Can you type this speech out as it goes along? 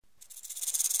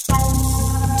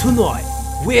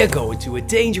Tonight, we're going to a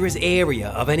dangerous area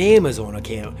of an Amazon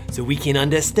account so we can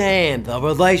understand the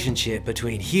relationship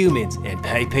between humans and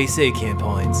PPC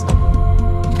campaigns.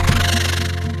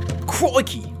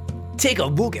 Crikey! Take a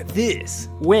look at this.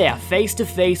 We're face to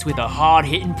face with a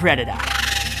hard-hitting predator.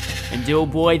 And oh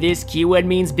boy, this keyword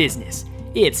means business.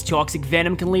 Its toxic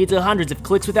venom can lead to hundreds of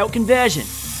clicks without conversion.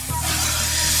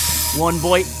 One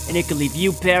bite, and it can leave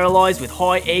you paralyzed with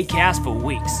high ACAS for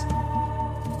weeks.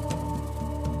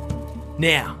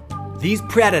 Now, these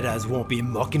predators won't be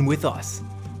mucking with us.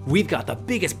 We've got the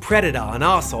biggest predator on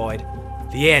our side,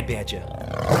 the ad badger.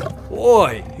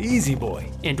 Oi, easy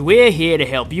boy. And we're here to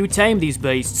help you tame these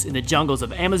beasts in the jungles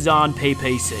of Amazon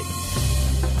PPC.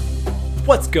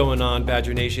 What's going on,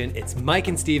 Badger Nation? It's Mike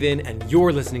and Steven, and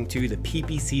you're listening to the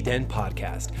PPC Den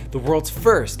podcast, the world's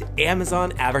first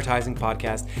Amazon advertising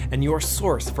podcast, and your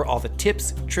source for all the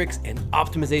tips, tricks, and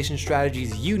optimization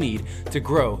strategies you need to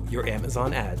grow your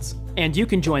Amazon ads. And you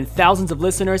can join thousands of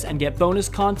listeners and get bonus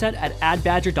content at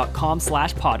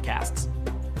adbadger.com/podcasts.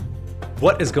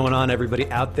 What is going on, everybody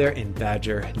out there in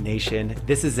Badger Nation?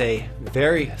 This is a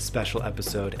very special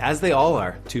episode, as they all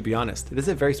are, to be honest. This is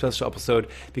a very special episode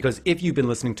because if you've been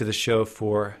listening to the show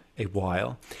for a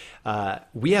while,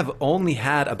 we have only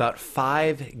had about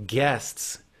 5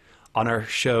 guests on our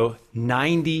show,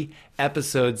 90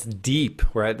 episodes deep.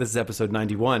 This is episode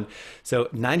 91. So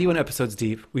 91 episodes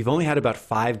deep. We've only had about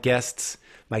 5 guests.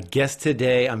 My guest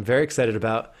today, I'm very excited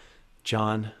about,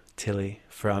 John Tilley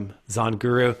from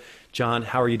ZonGuru. John,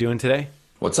 how are you doing today?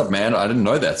 What's up, man? I didn't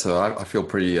know that, so I feel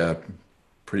pretty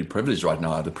privileged right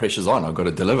now. The pressure's on. I've got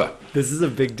to deliver. This is a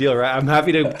big deal, right? I'm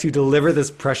happy to deliver this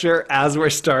pressure as we're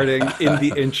starting in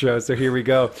the intro. So here we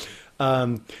go.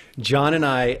 John and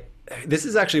I, this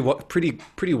is actually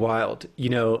pretty wild. You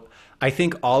know, I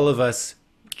think all of us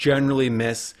generally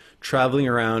miss traveling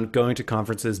around, going to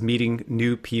conferences, meeting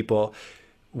new people.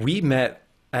 We met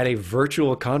at a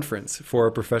virtual conference for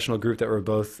a professional group that we're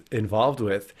both involved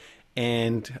with.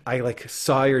 And I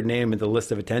saw your name in the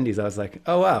list of attendees. I was like,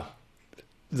 oh, wow,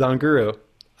 ZonGuru.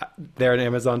 They're an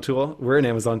Amazon tool. We're an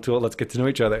Amazon tool. Let's get to know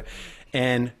each other.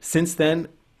 And since then,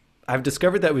 I've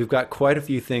discovered that we've got quite a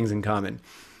few things in common.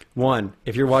 One,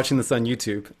 if you're watching this on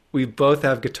YouTube, we both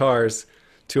have guitars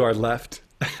to our left.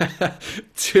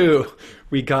 2,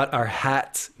 we got our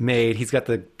hats made. He's got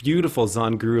the beautiful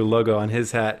ZonGuru logo on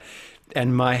his hat.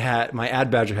 And my hat, my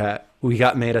Ad Badger hat, we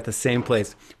got made at the same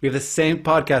place. We have the same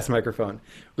podcast microphone.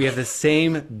 We have the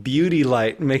same beauty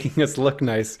light making us look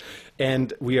nice.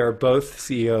 And we are both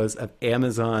CEOs of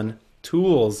Amazon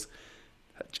Tools.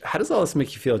 How does all this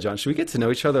make you feel, John? Should we get to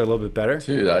know each other a little bit better?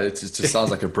 Dude, it just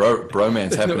sounds like a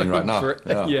bromance happening right now.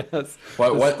 Yeah. Yes.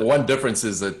 One difference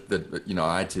is that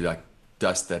I had to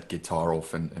dust that guitar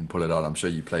off and pull it out. I'm sure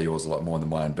you play yours a lot more than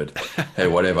mine, but hey,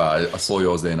 whatever. I saw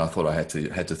yours there and I thought I had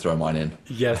to throw mine in.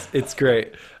 Yes, it's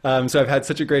great. So I've had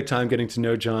such a great time getting to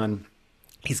know John.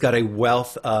 He's got a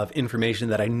wealth of information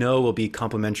that I know will be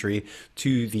complementary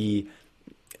to the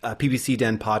PPC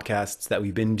Den podcasts that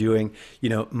we've been doing. You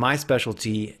know, my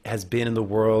specialty has been in the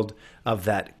world of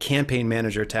that campaign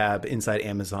manager tab inside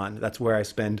Amazon. That's where I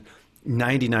spend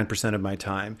 99% of my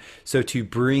time. So to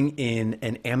bring in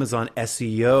an Amazon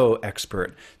SEO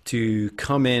expert to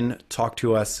come in, talk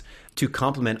to us, to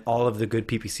complement all of the good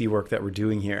PPC work that we're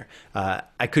doing here,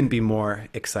 I couldn't be more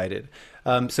excited.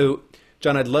 So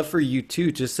John, I'd love for you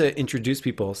too, just to introduce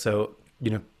people. So,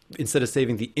 instead of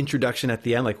saving the introduction at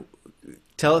the end,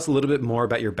 tell us a little bit more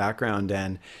about your background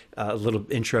and a little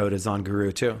intro to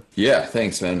ZonGuru too. Yeah,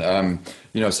 thanks, man.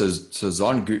 So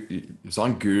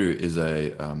ZonGuru is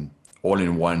a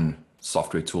all-in-one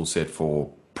software tool set for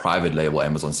private label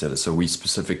Amazon sellers. So we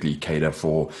specifically cater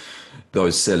for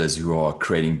those sellers who are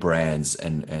creating brands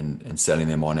and selling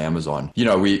them on Amazon.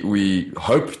 We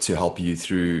hope to help you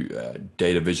through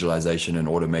data visualization and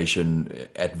automation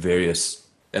at the various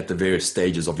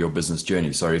stages of your business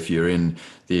journey. So if you're in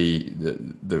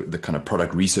the kind of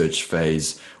product research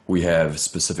phase, we have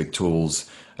specific tools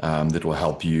that will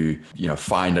help you,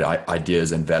 find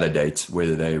ideas and validate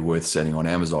whether they're worth selling on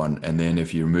Amazon. And then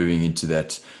if you're moving into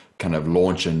that kind of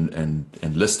launch and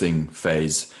listing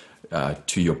phase,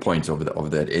 to your point of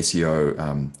that SEO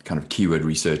kind of keyword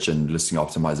research and listing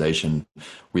optimization,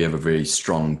 we have a very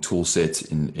strong tool set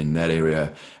in that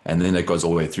area. And then it goes all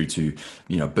the way through to,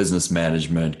 business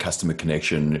management, customer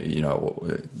connection,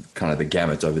 kind of the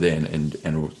gamut over there. And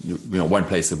one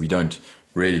place that we don't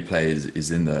really play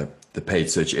is in the the paid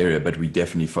search area, but we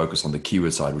definitely focus on the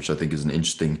keyword side, which I think is an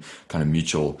interesting kind of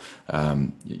mutual,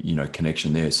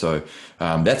 connection there. So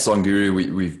that's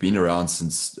Zonguru. We've been around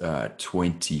since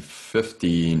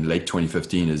 2015. Late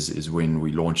 2015 is when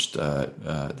we launched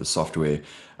the software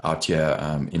out here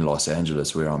in Los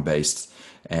Angeles, where I'm based.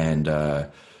 And I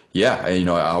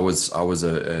was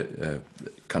a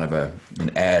kind of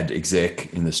an ad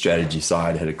exec in the strategy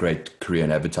side. Had a great career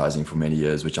in advertising for many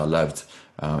years, which I loved.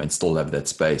 And still love that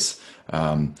space.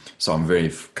 So I'm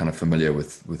very kind of familiar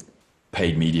with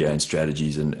paid media and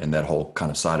strategies and that whole kind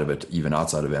of side of it, even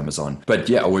outside of Amazon. But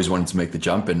yeah, I always wanted to make the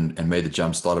jump and made the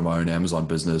jump, started my own Amazon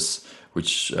business,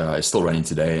 which is still running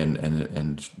today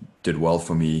and did well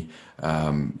for me,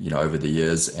 over the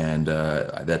years. And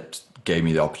that gave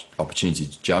me the opportunity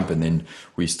to jump. And then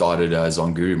we started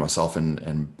Zonguru, myself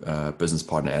and business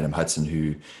partner Adam Hudson,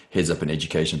 who heads up an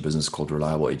education business called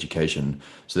Reliable Education.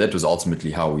 So that was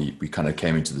ultimately how we kind of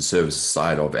came into the services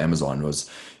side of Amazon. Was,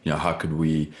 how could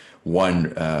we,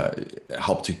 one,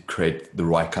 help to create the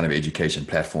right kind of education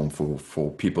platform for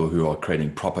people who are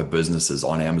creating proper businesses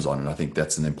on Amazon. And I think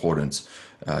that's an important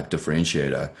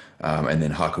differentiator. And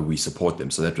then how could we support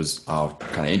them? So that was our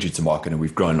kind of entry to market. And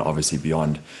we've grown obviously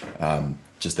beyond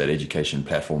just that education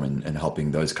platform and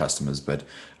helping those customers. But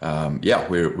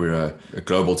we're a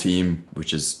global team,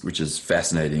 which is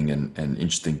fascinating and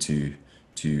interesting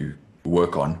to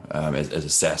work on as a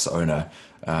SaaS owner.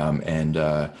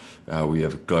 We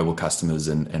have global customers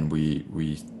and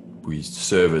we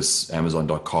service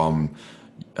Amazon.com,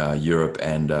 Europe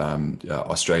and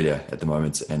Australia at the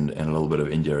moment, and a little bit of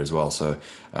India as well. So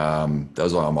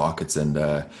those are our markets, and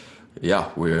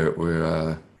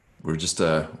we're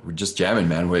just jamming,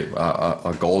 man.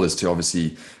 Our goal is to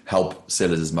obviously help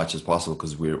sellers as much as possible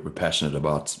because we're passionate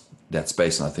about that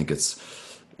space, and I think it's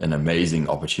an amazing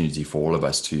opportunity for all of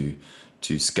us to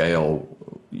scale,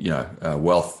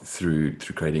 wealth through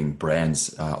creating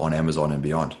brands on Amazon and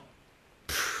beyond.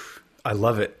 I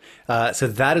love it. So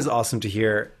that is awesome to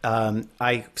hear.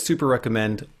 I super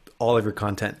recommend all of your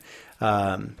content.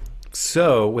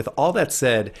 So with all that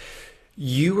said,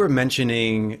 you were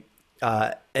mentioning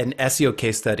an SEO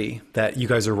case study that you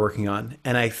guys are working on.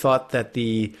 And I thought that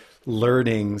the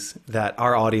learnings that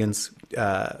our audience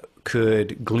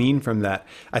could glean from that,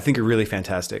 I think are really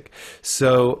fantastic.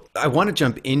 So I want to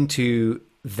jump into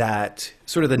that,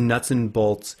 sort of the nuts and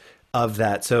bolts of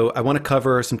that. So I want to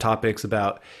cover some topics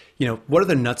about, what are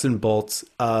the nuts and bolts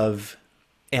of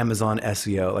Amazon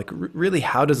SEO? Like really,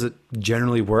 how does it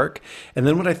generally work? And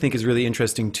then what I think is really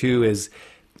interesting too is,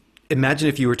 imagine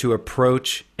if you were to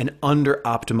approach an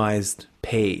under-optimized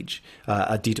page,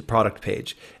 a product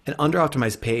page, an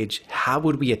under-optimized page, how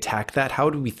would we attack that? How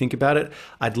would we think about it?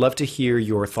 I'd love to hear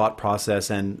your thought process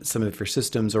and some of your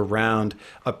systems around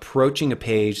approaching a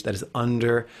page that is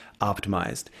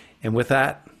under-optimized. And with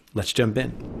that, let's jump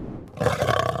in.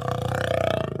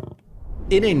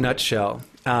 In a nutshell,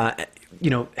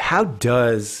 how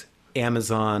does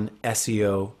Amazon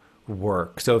SEO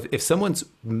work? So if someone's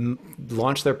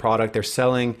launched their product, they're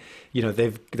selling,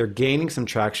 they're gaining some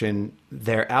traction,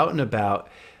 they're out and about,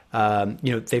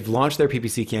 they've launched their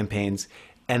PPC campaigns,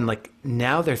 and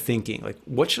now they're thinking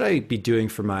what should I be doing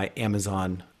for my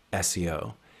Amazon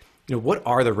SEO? What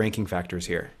are the ranking factors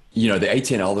here? The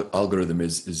A10 algorithm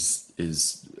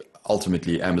is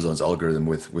ultimately Amazon's algorithm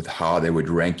with how they would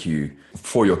rank you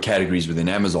for your categories within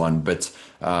Amazon. But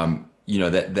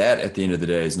that at the end of the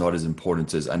day is not as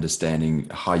important as understanding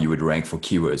how you would rank for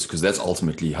keywords, because that's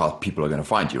ultimately how people are going to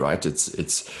find you, right?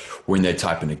 It's when they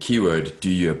type in a keyword, do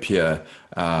you appear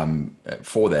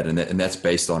for that? And that's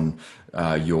based on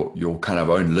your kind of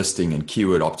own listing and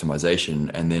keyword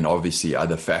optimization, and then obviously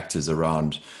other factors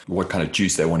around what kind of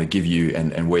juice they want to give you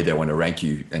and where they want to rank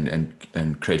you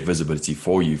and create visibility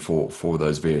for you for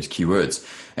those various keywords.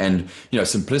 And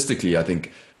simplistically, I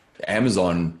think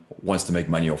Amazon wants to make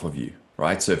money off of you,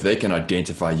 right? So if they can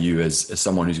identify you as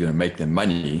someone who's going to make them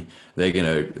money, they're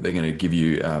going to give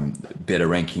you better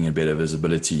ranking and better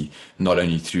visibility, not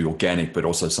only through organic, but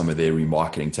also some of their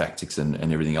remarketing tactics and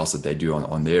everything else that they do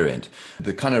on their end.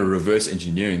 The kind of reverse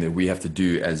engineering that we have to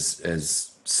do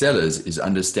as sellers is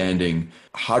understanding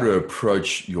how to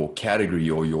approach your category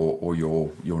or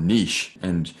your niche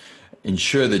and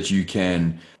ensure that you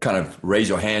can kind of raise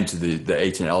your hand to the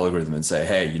A10 algorithm and say,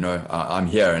 hey, I'm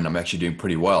here and I'm actually doing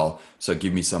pretty well. So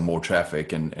give me some more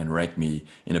traffic and rank me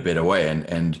in a better way.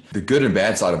 And the good and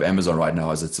bad side of Amazon right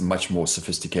now is it's a much more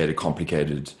sophisticated,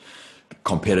 complicated,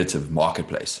 competitive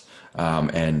marketplace.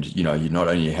 And you not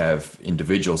only have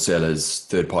individual sellers,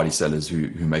 third-party sellers who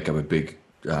make up a big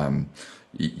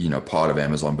part of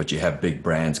Amazon, but you have big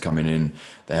brands coming in.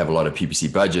 They have a lot of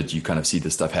PPC budget. You kind of see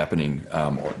this stuff happening,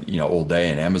 all day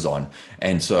in Amazon.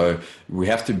 And so we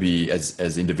have to be,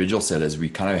 as individual sellers, we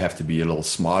kind of have to be a little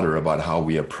smarter about how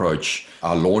we approach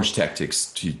our launch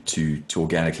tactics to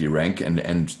organically rank and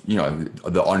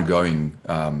the ongoing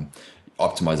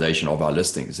optimization of our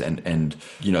listings. And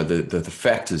the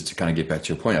factors, to kind of get back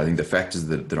to your point, I think the factors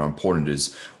that are important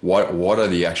is what are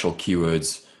the actual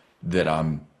keywords that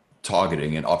I'm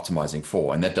targeting and optimizing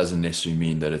for. And that doesn't necessarily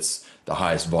mean that it's the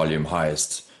highest volume,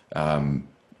 highest volume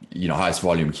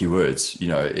keywords.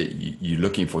 You're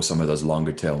looking for some of those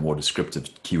longer tail, more descriptive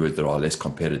keywords that are less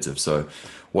competitive. So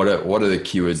what are the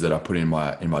keywords that I put in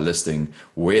my listing,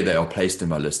 where they are placed in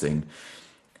my listing?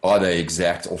 Are they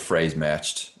exact or phrase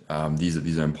matched?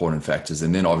 These are important factors.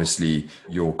 And then obviously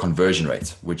your conversion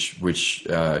rate, which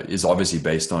is obviously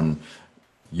based on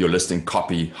your listing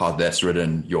copy, how that's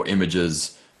written, your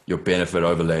images, your benefit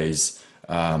overlays,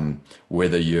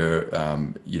 whether you're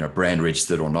brand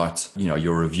registered or not,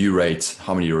 your review rate,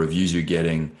 how many reviews you're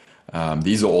getting.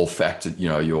 These are all factored,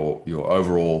 your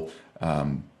overall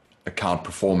account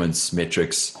performance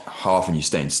metrics, how often you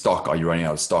stay in stock, are you running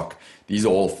out of stock? These are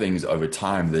all things over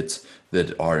time that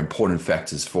are important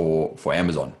factors for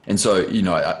Amazon. And so,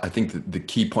 I think the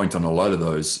key point on a lot of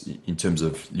those in terms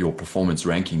of your performance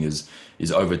ranking is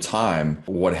over time,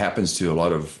 what happens to a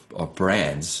lot of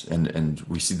brands, and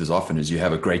we see this often, is you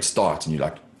have a great start and you're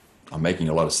like, I'm making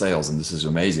a lot of sales and this is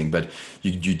amazing, but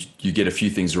you get a few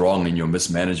things wrong in your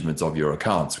mismanagement of your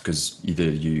accounts, because either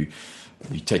you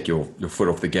take your foot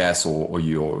off the gas or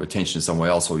your attention is somewhere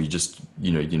else, or you just,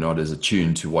 you're not as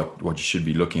attuned to what you should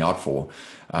be looking out for.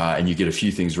 And you get a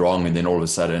few things wrong, and then all of a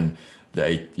sudden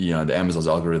the Amazon's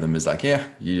algorithm is like, yeah,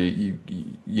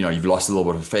 you've lost a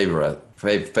little bit of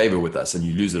favor with us, and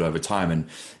you lose it over time, and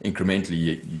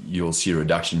incrementally you'll see a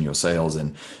reduction in your sales,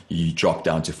 and you drop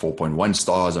down to 4.1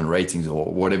 stars on ratings or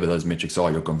whatever those metrics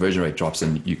are. Your conversion rate drops,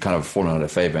 and you kind of fall out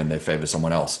of favor, and they favor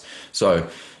someone else. So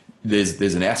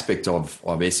there's an aspect of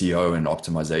SEO and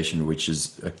optimization which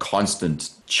is a constant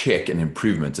check and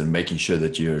improvement, and making sure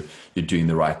that you're doing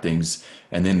the right things.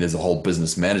 And then there's a whole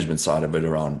business management side of it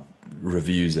around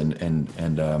reviews and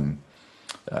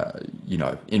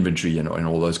inventory and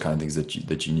all those kind of things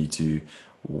that you need to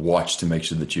watch to make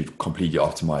sure that you've completely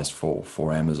optimized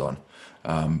for Amazon.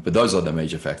 But those are the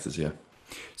major factors, yeah.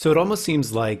 So it almost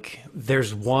seems like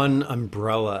there's one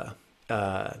umbrella,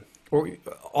 or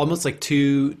almost like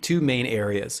two main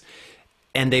areas,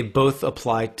 and they both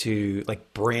apply to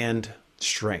like brand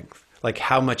strength. Like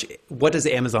what does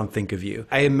Amazon think of you?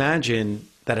 I imagine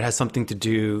that it has something to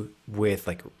do with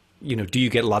like, do you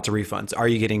get lots of refunds? Are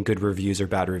you getting good reviews or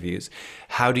bad reviews?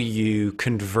 How do you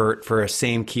convert for a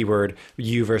same keyword,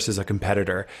 you versus a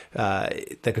competitor?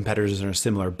 The competitors are in a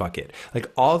similar bucket.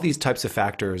 Like all these types of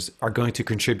factors are going to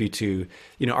contribute to,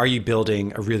 are you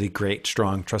building a really great,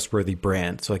 strong, trustworthy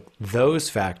brand? So like those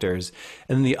factors.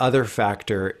 And then the other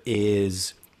factor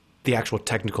is the actual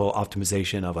technical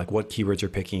optimization of like what keywords you're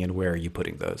picking and where are you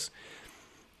putting those.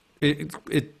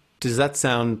 Does that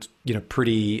sound,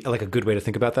 pretty like a good way to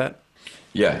think about that?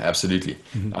 Yeah, absolutely.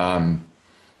 Mm-hmm.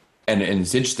 And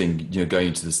it's interesting, going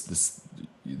into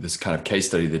this kind of case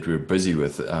study that we were busy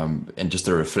with, and just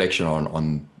a reflection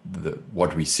on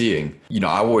what we're seeing.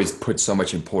 I always put so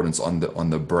much importance on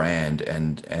the brand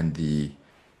and the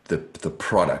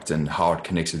product and how it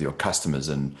connects with your customers,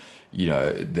 and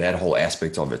that whole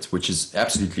aspect of it, which is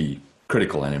absolutely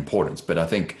critical and important. But I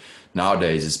think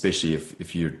nowadays, especially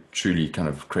if you're truly kind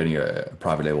of creating a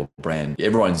private label brand,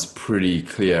 everyone's pretty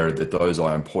clear that those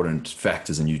are important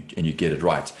factors, and you get it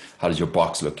right. How does your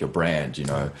box look, your brand,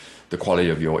 the quality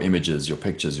of your images, your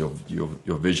pictures, your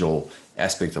visual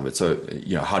aspect of it. So,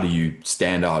 how do you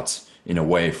stand out in a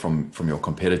way from your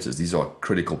competitors? These are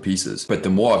critical pieces. But the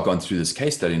more I've gone through this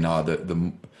case study now,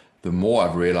 the more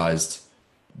I've realized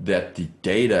that the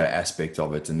data aspect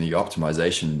of it and the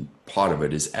optimization part of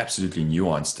it is absolutely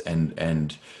nuanced,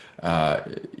 and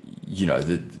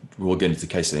we'll get into the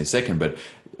case study in a second, but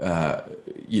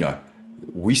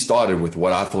we started with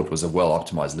what I thought was a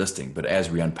well-optimized listing, but as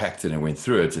we unpacked it and went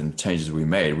through it and changes we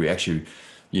made, we actually,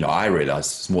 I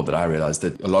realized, it's more that I realized,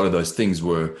 that a lot of those things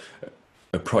were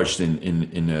approached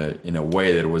in a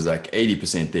way that was like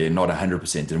 80% there, not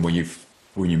 100%. And when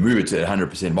you move it to that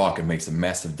 100% mark, it makes a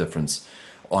massive difference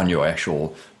on your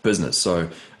actual business. So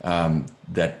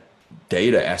that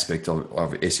data aspect of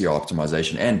SEO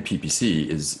optimization and PPC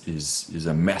is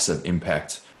a massive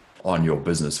impact on your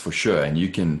business for sure. And you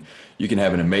can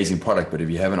have an amazing product, but if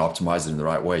you haven't optimized it in the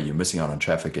right way, you're missing out on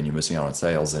traffic and you're missing out on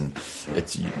sales. And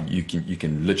you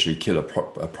can literally kill a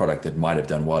product that might have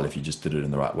done well if you just did it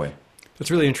in the right way.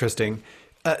 That's really interesting.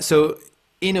 So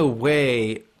in a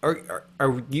way,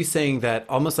 are you saying that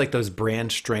almost like those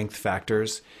brand strength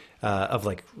factors of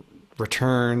like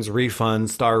returns, refunds,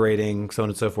 star rating, so on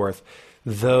and so forth,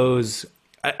 those,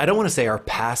 I don't want to say are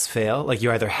pass fail, like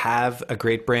you either have a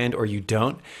great brand or you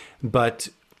don't, but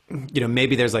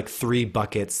maybe there's like three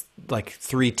buckets, like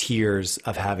three tiers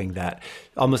of having that,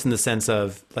 almost in the sense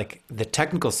of like the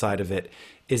technical side of it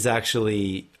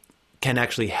can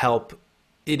actually help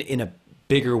in a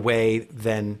bigger way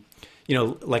than,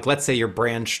 like let's say your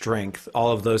brand strength,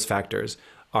 all of those factors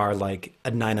are like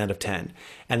a 9 out of 10.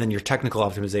 And then your technical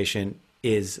optimization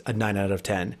is a 9 out of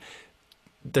 10.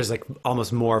 There's like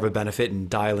almost more of a benefit in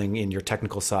dialing in your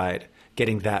technical side,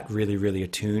 getting that really, really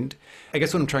attuned. I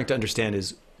guess what I'm trying to understand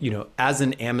is, as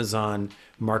an Amazon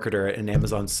marketer, an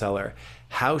Amazon seller,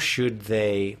 how should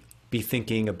they be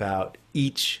thinking about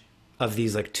each of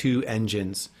these like two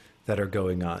engines that are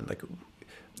going on? Like,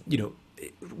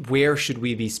 where should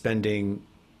we be spending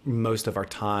most of our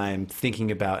time thinking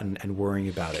about and worrying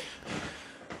about it?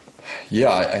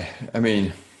 Yeah, I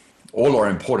mean, all are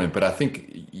important, but I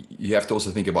think you have to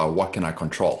also think about what can I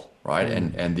control, right?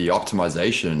 And the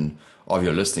optimization of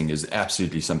your listing is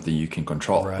absolutely something you can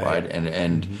control, right?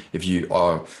 And if you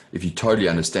totally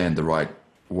understand the right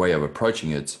way of approaching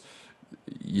it,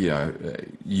 you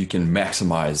can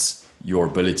maximize your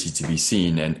ability to be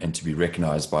seen and to be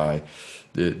recognized by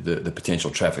the potential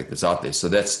traffic that's out there. So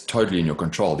that's totally in your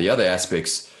control. The other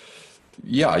aspects,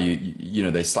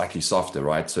 they're slightly softer,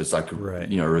 right? So it's like,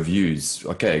 reviews.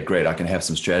 Okay, great. I can have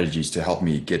some strategies to help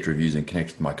me get reviews and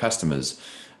connect with my customers.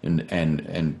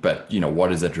 But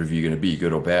what is that review going to be,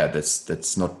 good or bad?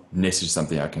 That's not necessarily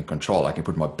something I can control. I can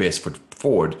put my best foot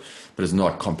forward, but it's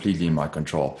not completely in my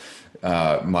control.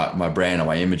 My brand or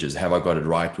my images, have I got it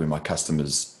right where my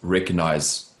customers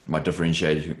recognize my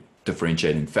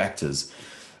differentiating factors,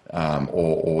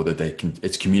 or that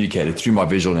it's communicated through my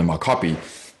visual and my copy?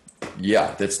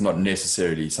 Yeah, that's not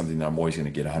necessarily something that I'm always going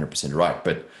to get 100% right.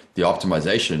 But the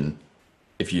optimization,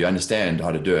 if you understand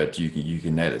how to do it, you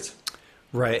can nail it.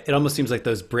 Right. It almost seems like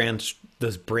those brand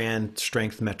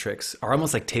strength metrics are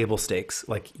almost like table stakes.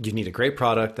 Like you need a great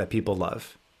product that people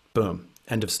love. Boom.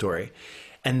 End of story.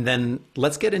 And then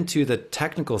let's get into the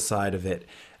technical side of it.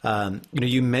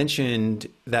 You mentioned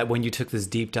that when you took this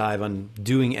deep dive on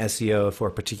doing SEO for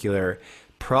a particular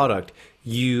product,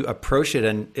 you approached it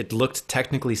and it looked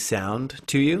technically sound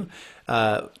to you.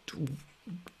 I'm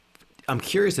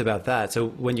curious about that. So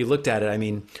when you looked at it, I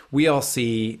mean, we all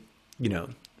see,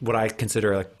 what I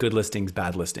consider like good listings,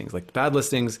 bad listings. Like bad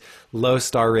listings, low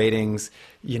star ratings,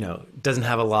 doesn't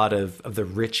have a lot of the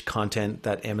rich content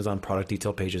that Amazon product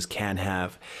detail pages can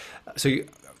have. So you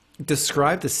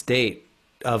describe the state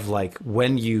of like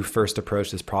when you first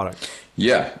approached this product.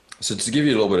 Yeah. So to give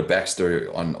you a little bit of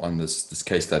backstory on this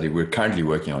case study we're currently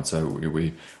working on. So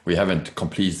we haven't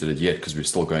completed it yet because we're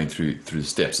still going through the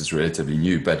steps. It's relatively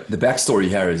new. But the backstory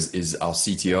here is our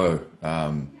CTO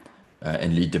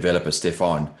and lead developer,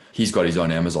 Stefan. He's got his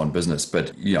own Amazon business,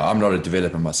 but I'm not a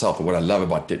developer myself. But what I love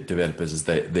about developers is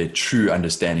their true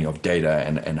understanding of data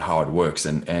and how it works.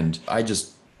 And I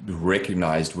just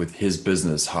recognized with his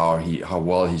business how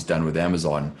well he's done with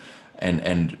Amazon.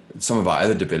 And some of our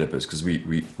other developers, because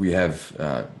we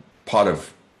have part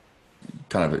of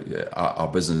kind of our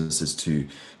business is to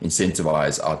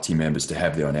incentivize our team members to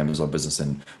have their own Amazon business.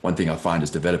 And one thing I find is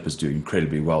developers do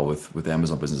incredibly well with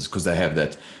Amazon business because they have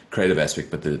that creative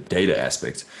aspect, but the data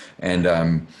aspect. And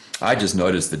I just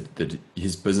noticed that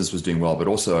his business was doing well, but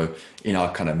also in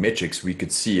our kind of metrics, we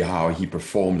could see how he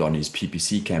performed on his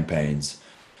PPC campaigns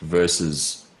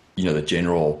versus, the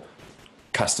general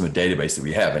customer database that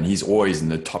we have, and he's always in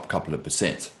the top couple of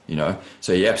percent,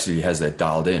 so he absolutely has that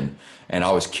dialed in. And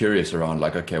I was curious around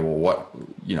like, okay, well, what,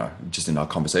 just in our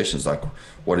conversations, like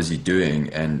what is he doing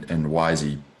and why is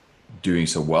he doing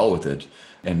so well with it?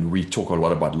 And we talk a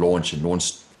lot about launch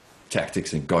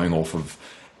tactics and going off of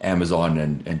Amazon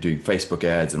and doing Facebook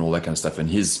ads and all that kind of stuff. And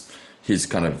his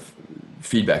kind of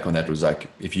feedback on that was like,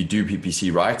 if you do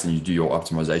PPC right and you do your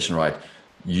optimization right,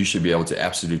 you should be able to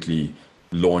absolutely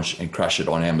launch and crush it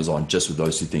on Amazon just with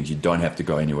those two things. You don't have to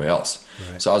go anywhere else.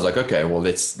 Right. So I was like, okay, well,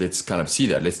 let's kind of see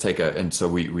that. Let's take and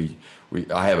so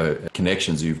I have a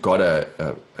connections. You've got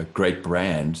a great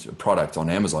brand, a product on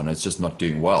Amazon. It's just not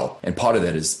doing well. And part of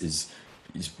that is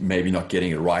maybe not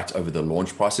getting it right over the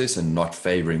launch process and not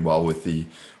favoring well with the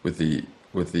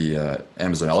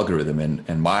Amazon algorithm.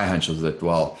 And my hunch was that,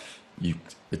 well,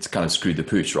 it's kind of screwed the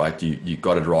pooch, right? You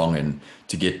got it wrong, and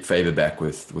to get favor back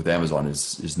with Amazon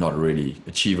is not really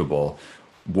achievable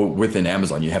within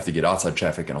Amazon, you have to get outside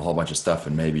traffic and a whole bunch of stuff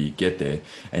and maybe get there.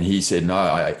 And he said,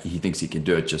 no, he thinks he can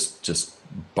do it just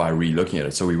by re-looking at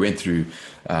it. So we went through,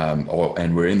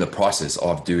 and we're in the process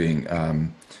of doing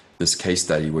this case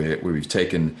study where we've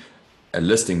taken a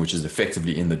listing which is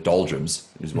effectively in the doldrums,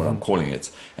 is what I'm calling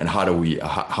it, and how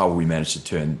we managed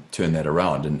to turn that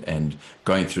around, and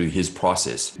going through his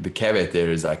process. The caveat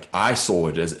there is, like, I saw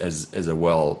it as a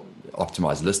well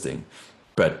optimized listing,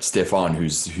 but Stefan,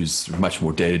 who's much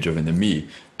more data driven than me,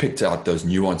 picked out those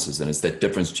nuances, and it's that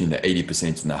difference between the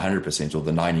 80% and the 100%, or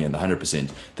the 90 and the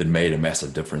 100%, that made a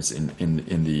massive difference in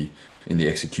the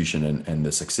execution and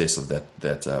the success of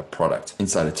that product.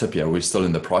 Inside a tip here, we're still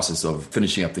in the process of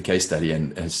finishing up the case study,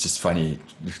 and it's just funny.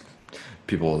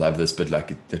 People love this, but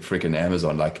like the freaking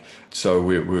Amazon, like, so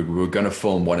we're going to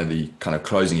film one of the kind of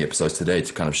closing episodes today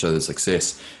to kind of show the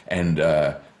success. And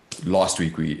last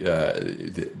week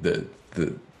the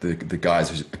guy's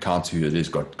whose account who it is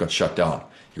got shut down.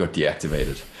 He got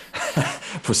deactivated.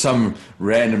 For some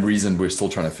random reason we're still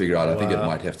trying to figure out. I think it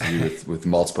might have to do with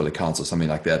multiple accounts or something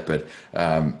like that. But,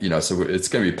 so it's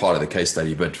going to be part of the case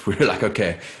study. But we're like,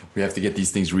 okay, we have to get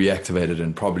these things reactivated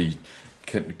and probably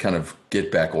kind of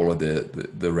get back all of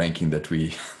the ranking that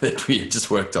we just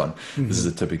worked on. Mm-hmm. This is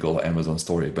a typical Amazon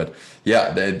story. But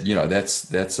yeah, that's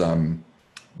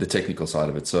the technical side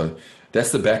of it. So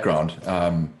that's the background.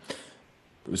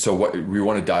 So what we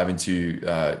want to dive into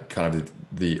kind of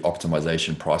the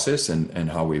optimization process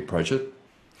and how we approach it.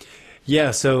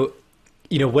 Yeah. So,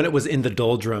 when it was in the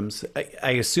doldrums,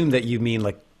 I assume that you mean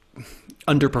like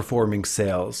underperforming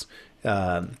sales.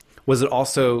 Was it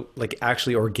also like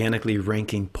actually organically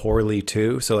ranking poorly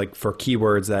too? So like for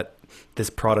keywords that this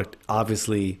product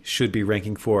obviously should be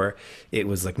ranking for, it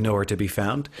was like nowhere to be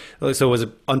found. So was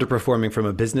it underperforming from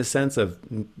a business sense of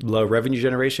low revenue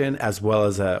generation, as well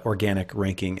as a organic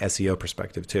ranking SEO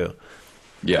perspective too?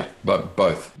 Yeah, but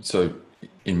both. So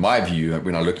in my view,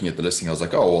 when I was looking at the listing, I was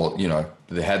like, oh, well,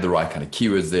 they had the right kind of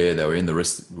keywords there. They were in the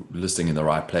listing in the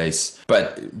right place.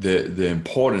 But the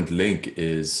important link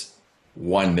is,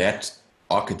 one, that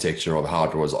architecture of how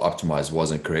it was optimized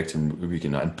wasn't correct, and we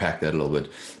can unpack that a little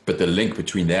bit. But the link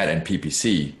between that and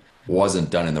PPC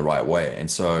wasn't done in the right way. And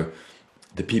so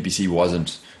the PPC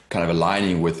wasn't kind of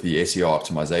aligning with the SEO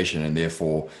optimization, and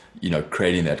therefore,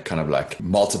 creating that kind of like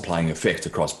multiplying effect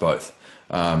across both.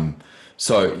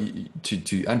 So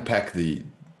to unpack the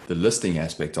listing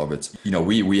aspect of it,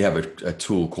 we have a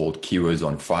tool called Keywords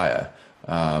on Fire,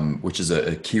 which is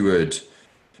a keyword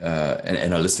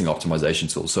and a listing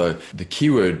optimization tool. So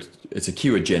it's a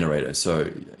keyword generator. So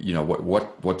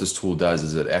what this tool does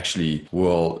is it actually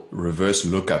will reverse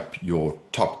look up your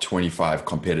top 25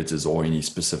 competitors or any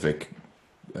specific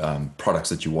products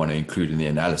that you want to include in the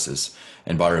analysis.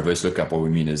 And by reverse lookup, what we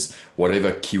mean is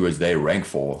whatever keywords they rank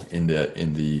for in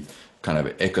the kind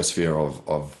of ecosphere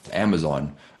of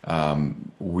Amazon,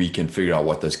 we can figure out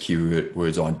what those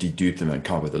keywords are and dedupe them and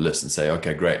come up with a list and say,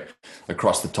 okay, great.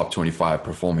 Across the top 25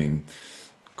 performing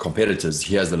competitors,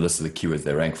 here's the list of the keywords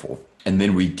they rank for. And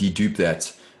then we dedupe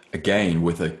that again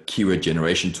with a keyword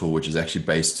generation tool, which is actually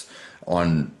based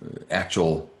on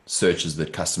actual searches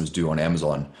that customers do on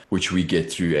Amazon, which we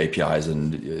get through APIs.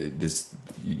 And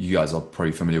you guys are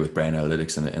probably familiar with brand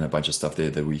analytics and a bunch of stuff there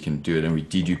that we can do it. And we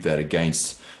dedupe that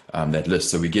against that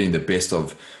list. So we're getting the best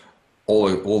of all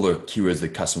the keywords that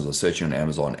customers are searching on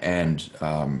Amazon and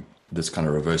this kind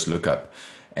of reverse lookup.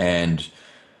 And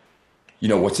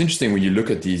what's interesting when you look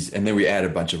at these, and then we add a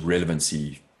bunch of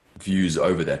relevancy views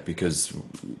over that, because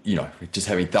just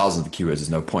having thousands of keywords is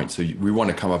no point. So we want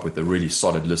to come up with a really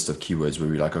solid list of keywords where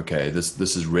we're like, okay, this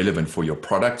is relevant for your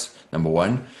product, number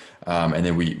one, and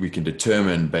then we can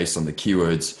determine based on the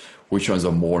keywords which ones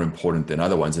are more important than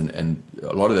other ones. And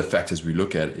a lot of the factors we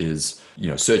look at is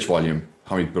search volume,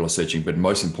 how many people are searching, but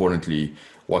most importantly,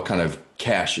 what kind of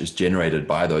cash is generated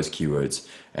by those keywords.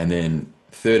 And then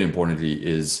third importantly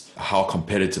is how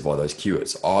competitive are those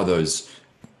keywords? Are those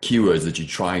keywords that you're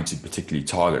trying to particularly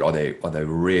target, are they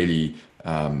really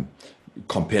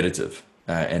competitive?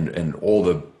 And all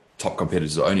the top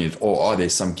competitors are only, or are there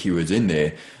some keywords in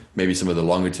there, maybe some of the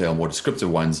longer tail, more descriptive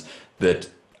ones that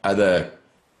other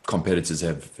competitors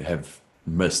have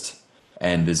missed,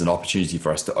 and there's an opportunity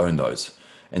for us to own those.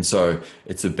 And so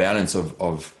it's a balance of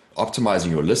optimizing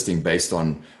your listing based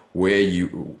on where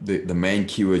the main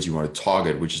keywords you want to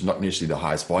target, which is not necessarily the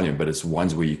highest volume, but it's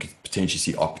ones where you could potentially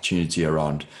see opportunity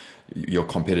around your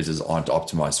competitors aren't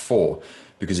optimized for.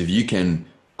 Because if you can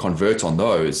convert on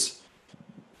those,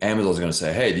 Amazon's going to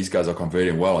say, hey, these guys are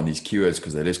converting well on these keywords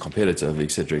because they're less competitive,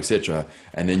 et cetera, et cetera.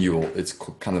 And then it's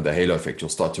kind of the halo effect. You'll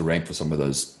start to rank for some of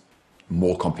those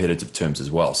more competitive terms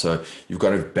as well. So you've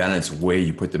got to balance where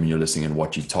you put them in your listing and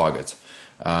what you target.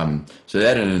 So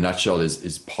that in a nutshell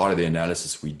is part of the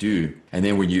analysis we do. And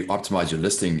then when you optimize your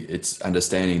listing, it's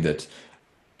understanding that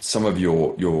some of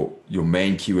your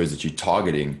main keywords that you're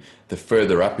targeting, the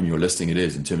further up in your listing it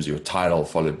is in terms of your title,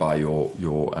 followed by your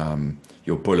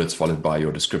bullets, followed by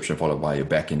your description, followed by your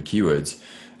back-end keywords,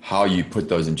 how you put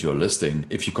those into your listing.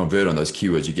 If you convert on those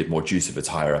keywords, you get more juice if it's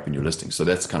higher up in your listing. So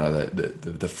that's kind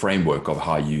of the framework of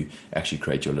how you actually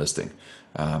create your listing,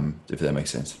 if that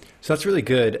makes sense. So that's really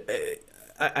good.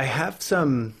 I have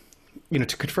some,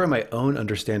 to confirm my own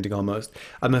understanding almost,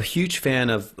 I'm a huge fan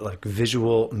of like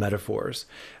visual metaphors.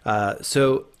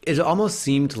 So it almost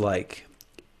seemed like,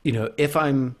 if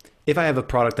I have a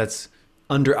product that's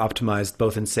under optimized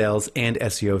both in sales and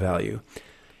SEO value,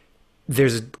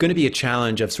 there's going to be a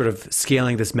challenge of sort of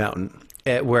scaling this mountain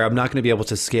where I'm not going to be able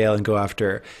to scale and go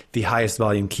after the highest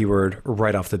volume keyword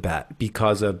right off the bat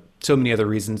because of so many other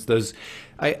reasons.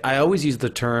 I always use the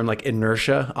term like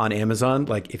inertia on Amazon.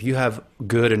 Like if you have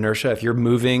good inertia, if you're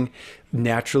moving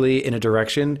naturally in a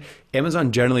direction,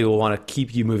 Amazon generally will want to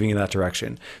keep you moving in that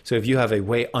direction. So if you have a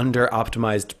way under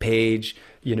optimized page,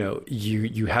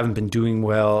 you haven't been doing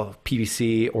well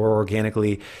PPC or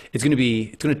organically, it's going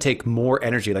to take more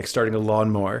energy, like starting a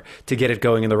lawnmower, to get it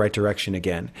going in the right direction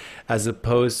again, as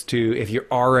opposed to if you're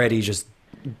already just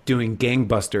doing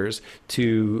gangbusters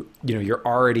to, you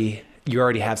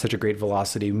already have such a great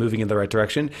velocity moving in the right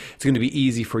direction. It's going to be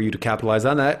easy for you to capitalize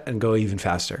on that and go even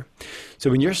faster.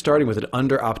 So when you're starting with an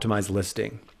under optimized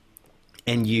listing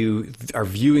and you are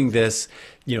viewing this,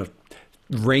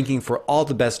 ranking for all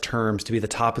the best terms to be the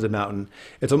top of the mountain,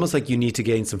 it's almost like you need to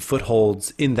gain some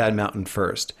footholds in that mountain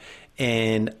first.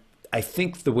 And I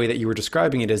think the way that you were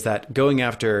describing it is that going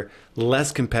after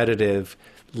less competitive,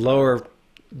 lower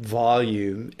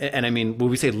volume, and I mean, when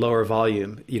we say lower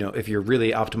volume, if you're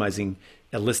really optimizing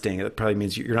a listing, it probably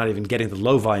means you're not even getting the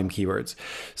low volume keywords.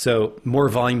 So more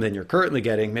volume than you're currently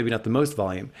getting, maybe not the most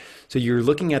volume. So you're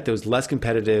looking at those less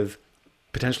competitive,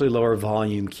 potentially lower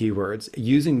volume keywords,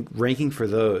 ranking for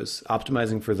those,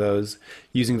 optimizing for those,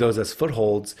 using those as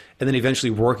footholds, and then eventually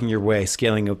working your way,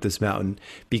 scaling up this mountain.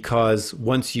 Because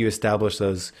once you establish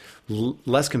those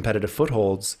less competitive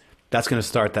footholds, that's going to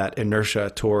start that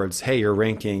inertia towards, hey, you're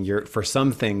ranking for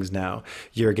some things now.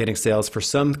 You're getting sales for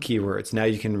some keywords. Now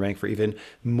you can rank for even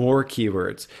more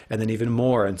keywords and then even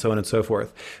more and so on and so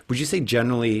forth. Would you say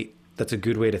generally that's a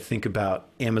good way to think about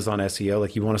Amazon SEO?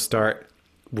 Like you want to start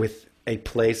with a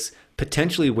place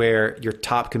potentially where your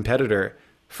top competitor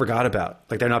forgot about,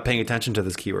 like they're not paying attention to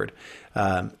this keyword.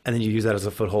 And then you use that as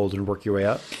a foothold and work your way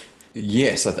up?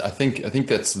 Yes, I think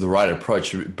that's the right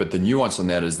approach. But the nuance on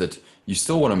that is that you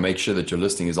still want to make sure that your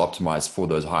listing is optimized for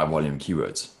those high volume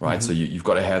keywords, right? Mm-hmm. So you've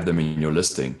got to have them in your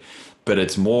listing, but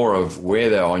it's more of where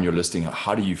they are on your listing.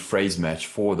 How do you phrase match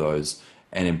for those?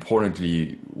 And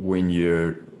importantly,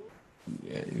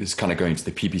 it's kind of going to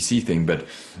the PPC thing, but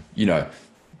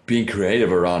being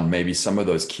creative around maybe some of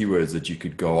those keywords that you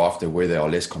could go after where they are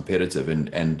less competitive,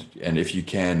 and if you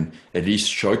can at least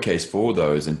showcase for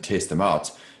those and test them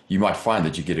out, you might find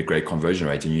that you get a great conversion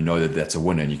rate and you know that that's a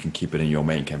winner and you can keep it in your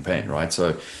main campaign, right?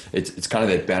 So it's kind of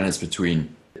that balance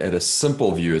between, at a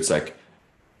simple view, it's like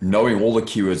knowing all the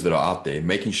keywords that are out there,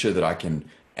 making sure that I can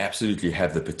absolutely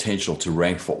have the potential to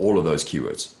rank for all of those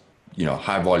keywords,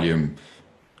 high volume,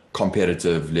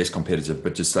 competitive, less competitive,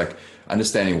 but just like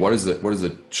understanding what is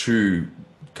the true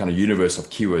kind of universe of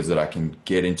keywords that I can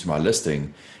get into my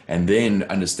listing, and then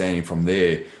understanding from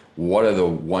there what are the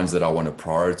ones that I want to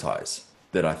prioritize,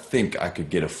 that I think I could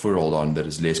get a foothold on, that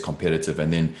is less competitive,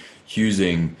 and then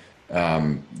using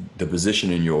the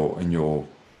position in your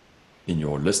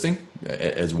listing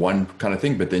as one kind of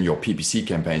thing, but then your PPC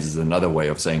campaigns is another way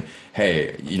of saying,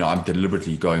 hey, I'm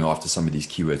deliberately going after some of these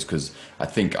keywords because I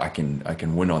think I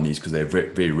can win on these because they're very,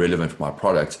 very relevant for my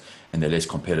product and they're less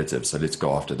competitive. So let's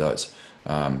go after those.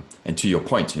 And to your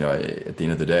point, at the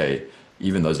end of the day,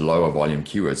 even those lower volume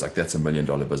keywords, like that's $1 million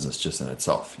business just in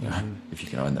itself, if you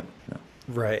can own them.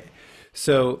 Right.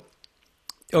 So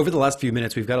over the last few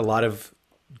minutes, we've got a lot of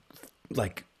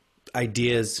like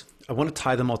ideas. I want to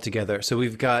tie them all together. So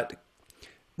we've got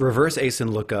reverse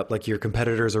ASIN lookup, like your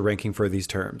competitors are ranking for these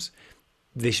terms.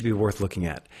 They should be worth looking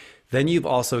at. Then you've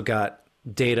also got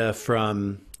data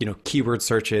from, keyword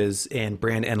searches and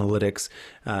brand analytics.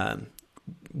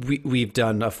 We've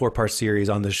done a 4-part series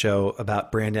on the show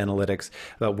about brand analytics,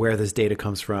 about where this data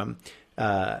comes from.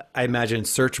 I imagine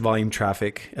search volume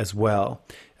traffic as well.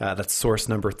 That's source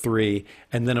number 3.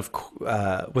 And then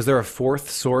was there a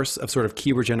fourth source of sort of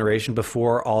keyword generation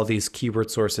before all these keyword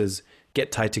sources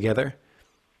get tied together?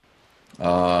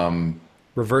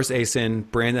 reverse ASIN,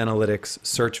 brand analytics,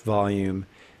 search volume.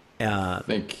 I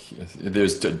think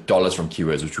there's dollars from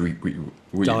keywords, which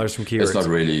we Dollars from keywords. It's not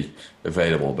really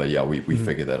available, but yeah, we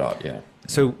figured that out. Yeah.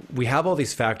 So we have all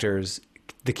these factors.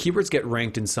 The keywords get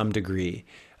ranked in some degree.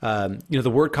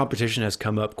 The word competition has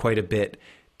come up quite a bit.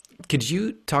 Could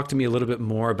you talk to me a little bit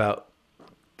more about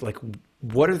like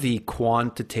what are the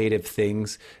quantitative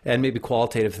things and maybe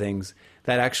qualitative things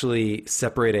that actually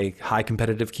separate a high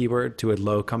competitive keyword to a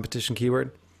low competition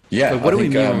keyword? Yeah. What do we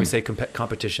mean when we say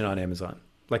competition on Amazon?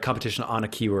 Like competition on a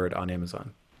keyword on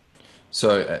Amazon?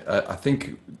 So I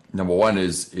think number one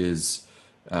is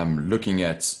looking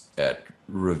at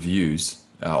reviews.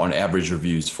 On average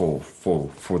reviews for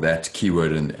that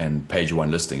keyword and page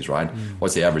one listings, right?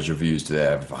 What's the average reviews? Do they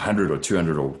have 100 or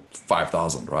 200 or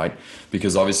 5,000, right?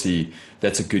 Because obviously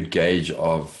that's a good gauge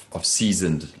of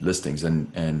seasoned listings.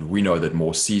 And we know that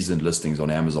more seasoned listings on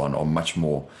Amazon are much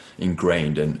more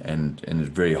ingrained and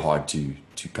very hard to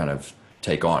kind of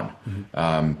take on.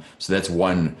 So that's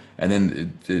one. And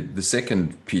then the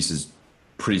second piece is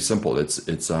pretty simple. There's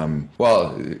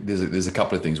a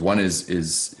couple of things. One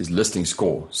is listing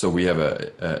score. So we have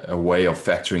a way of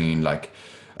factoring in like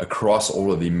across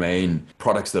all of the main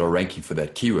products that are ranking for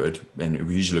that keyword, and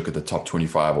we usually look at the top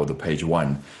 25 or the page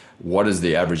one. What is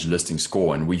the average listing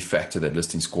score? And we factor that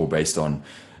listing score based on,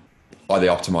 are they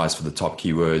optimized for the top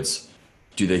keywords?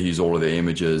 Do they use all of their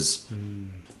images?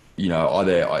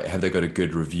 Have they got a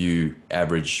good review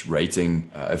average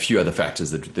rating? A few other factors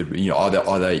that are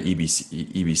they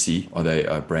EBC? Are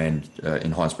they brand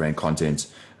enhanced brand content?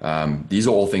 These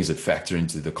are all things that factor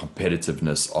into the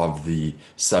competitiveness of the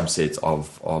subset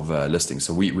of listings.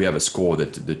 So we have a score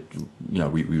that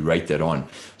we rate that on.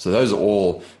 So those are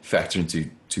all factor into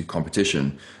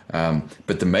competition.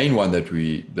 But the main one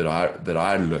that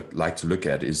I like to look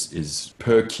at is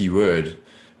per keyword.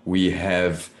 We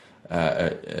have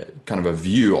kind of a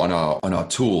view on our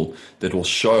tool that will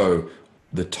show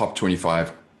the top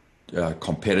 25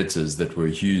 competitors that were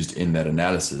used in that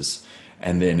analysis,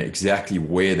 and then exactly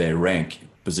where they rank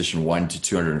position 1 to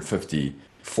 250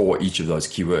 for each of those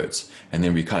keywords. And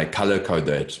then we kind of color code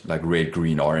that like red,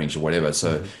 green, orange, or whatever.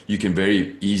 So you can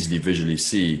very easily visually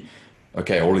see,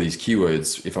 okay, all of these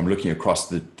keywords, if I'm looking across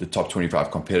the top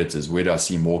 25 competitors, where do I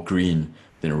see more green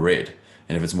than red?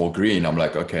 And if it's more green, I'm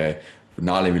like, okay,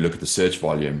 now let me look at the search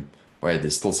volume. Wait,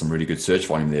 there's still some really good search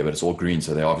volume there, but it's all green,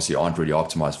 so they obviously aren't really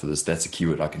optimized for this. That's a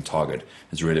keyword I can target.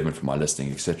 It's relevant for my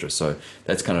listing, etc. So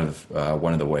that's kind of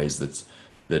one of the ways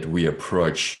that we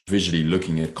approach visually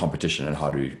looking at competition and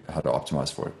how to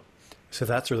optimize for it. So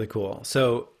that's really cool.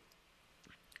 So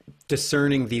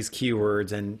discerning these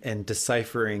keywords and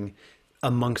deciphering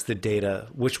amongst the data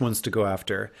which ones to go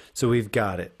after. So we've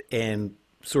got it. And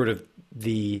sort of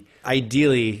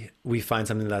ideally we find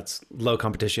something that's low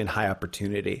competition, high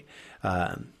opportunity.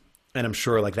 And I'm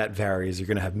sure like that varies. You're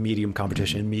going to have medium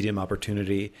competition, medium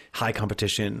opportunity, high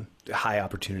competition, high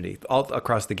opportunity, all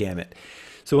across the gamut.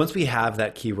 So once we have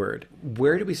that keyword,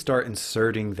 where do we start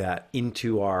inserting that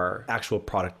into our actual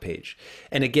product page?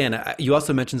 And again, you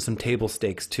also mentioned some table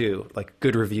stakes too, like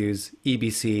good reviews,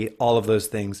 EBC, all of those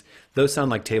things. Those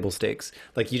sound like table stakes.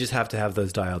 Like you just have to have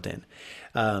those dialed in.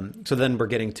 So then we're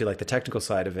getting to like the technical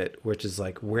side of it, which is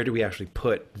like, where do we actually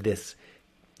put this?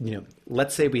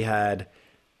 Let's say we had,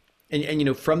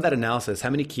 and from that analysis,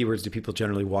 how many keywords do people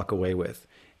generally walk away with?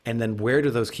 And then where do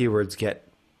those keywords get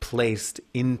placed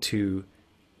into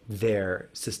their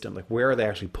system? Like where are they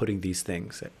actually putting these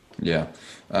things? Yeah.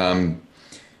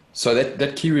 So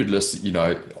that keyword list,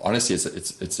 honestly,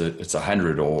 it's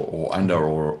 100 or under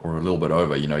or a little bit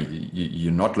over.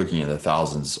 You're not looking at the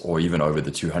thousands or even over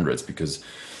the 200s because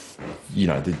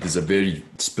there's a very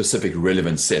specific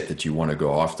relevant set that you want to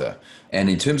go after. And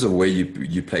in terms of where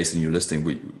you place in your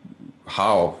listing,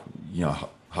 how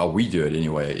we do it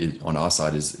anyway on our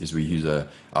side is we use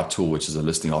our tool, which is a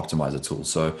listing optimizer tool.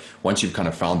 So once you've kind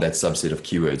of found that subset of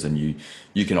keywords, and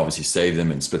you can obviously save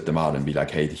them and split them out and be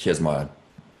like, hey, here's my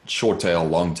short tail,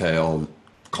 long tail,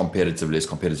 competitive, less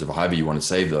competitive, however you want to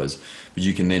save those. But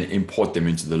you can then import them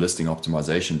into the listing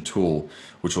optimization tool,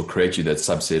 which will create you that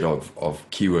subset of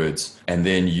keywords. And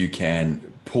then you can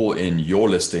pull in your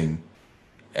listing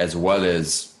as well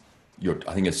as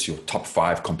I think it's your top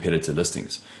 5 competitor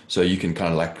listings. So you can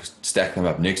kind of like stack them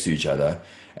up next to each other,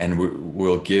 and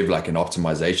we'll give like an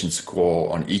optimization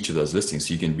score on each of those listings.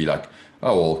 So you can be like,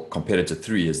 oh, well, competitor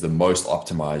 3 is the most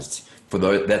optimized for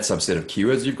that subset of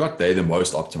keywords you've got. They're the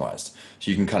most optimized.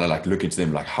 So you can kind of like look into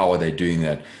them, like, how are they doing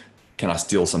that? Can I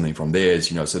steal something from theirs?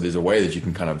 So there's a way that you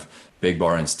can kind of beg,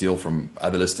 borrow, and steal from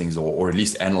other listings, or at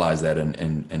least analyze that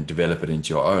and develop it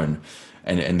into your own.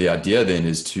 And the idea then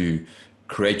is to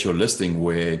create your listing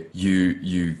where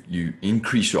you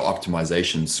increase your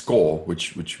optimization score,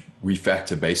 which we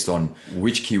factor based on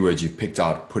which keywords you picked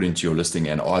out, put into your listing,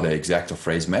 and are they exact or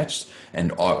phrase matched,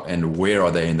 and where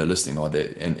are they in the listing? Are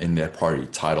they in their priority,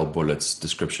 title, bullets,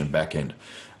 description, backend?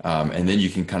 And then you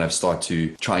can kind of start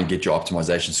to try and get your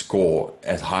optimization score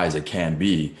as high as it can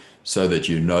be, so that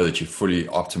you know that you fully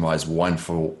optimize, one,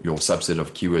 for your subset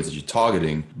of keywords that you're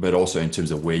targeting, but also in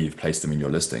terms of where you've placed them in your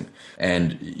listing.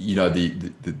 And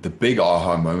the big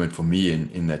aha moment for me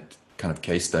in that kind of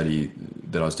case study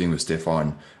that I was doing with Stefan,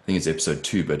 I think it's episode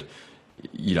 2, but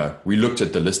we looked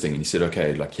at the listing and he said,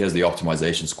 okay, like, here's the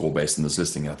optimization score based on this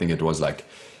listing. And I think it was like,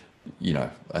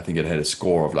 I think it had a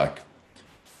score of like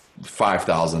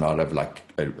 5,000 out of like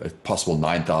a possible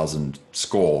 9,000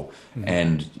 score. Mm-hmm.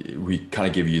 And we kind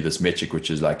of give you this metric, which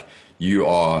is like, you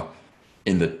are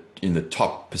in the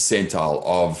top percentile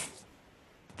of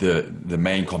the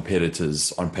main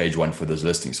competitors on page 1 for this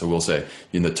listing. So we'll say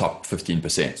you're in the top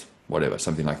 15%, whatever,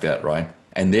 something like that, right?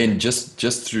 And then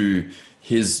just through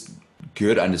his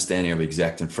good understanding of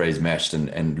exact and phrase matched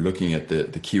and looking at the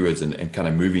keywords and kind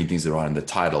of moving things around in the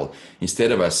title,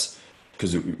 instead of us,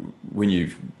 because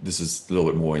this is a little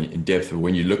bit more in depth, but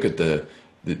when you look at the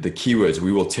keywords,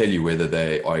 we will tell you whether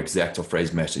they are exact or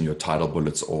phrase matched in your title,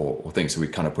 bullets, or things. So we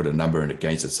kind of put a number in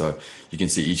against it. So you can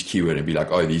see each keyword and be like,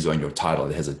 oh, these are in your title.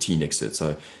 It has a T next to it.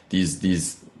 So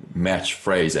these match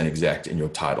phrase and exact in your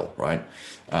title, right?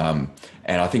 And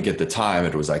I think at the time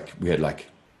it was like we had like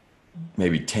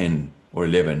maybe 10 or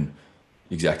 11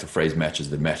 exact or phrase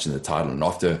matches that matched in the title. And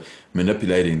after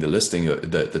manipulating the listing,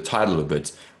 the title a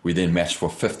bit, we then matched for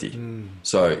 50.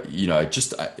 So,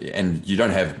 and you don't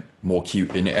have more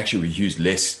and actually we use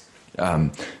less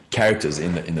characters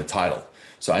in the title.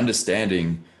 So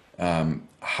understanding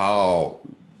how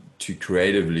to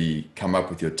creatively come up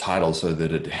with your title so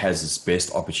that it has its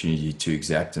best opportunity to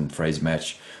exact and phrase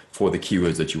match for the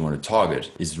keywords that you want to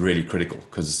target is really critical,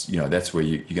 because that's where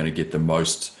you're going to get the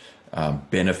most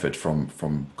benefit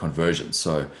from conversion.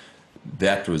 So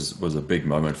that was a big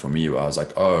moment for me, where I was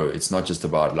like, oh, it's not just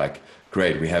about like,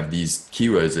 great, we have these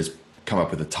keywords, let's come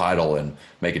up with a title and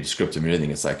make it descriptive and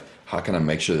everything. It's like, how can I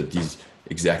make sure that these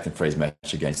exact and phrase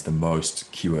match against the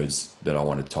most keywords that I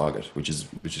want to target, which is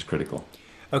critical.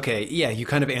 Okay, yeah, you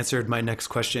kind of answered my next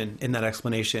question in that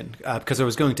explanation, because I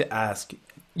was going to ask,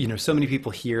 so many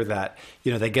people hear that,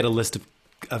 they get a list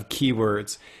of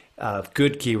keywords,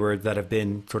 good keywords that have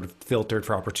been sort of filtered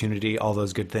for opportunity, all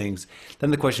those good things.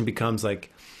 Then the question becomes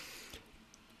like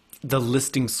the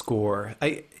listing score.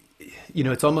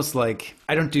 It's almost like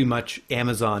I don't do much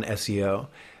Amazon SEO,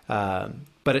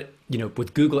 but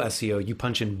with Google SEO, you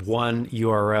punch in one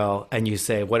URL and you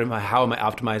say, how am I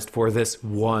optimized for this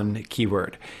one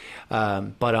keyword?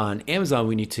 But on Amazon,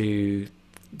 we need to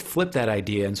flip that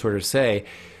idea and sort of say,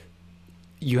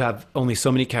 you have only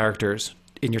so many characters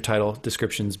in your title,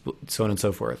 descriptions, so on and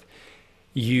so forth.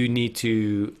 You need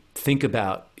to think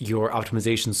about your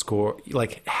optimization score,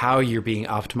 like how you're being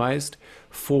optimized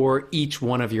for each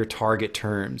one of your target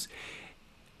terms.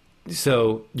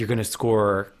 So you're going to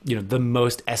score, the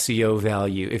most SEO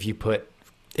value if you put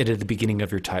it at the beginning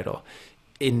of your title.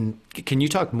 Can you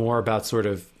talk more about sort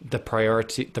of the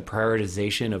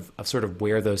prioritization of sort of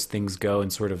where those things go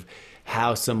and sort of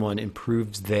how someone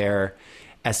improves their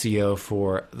SEO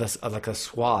for this, like a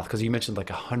swath? Because you mentioned like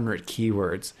 100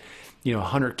 keywords.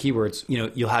 100 keywords,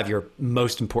 you'll have your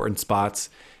most important spots,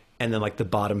 and then like the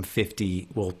bottom 50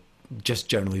 will just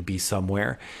generally be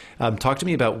somewhere. Talk to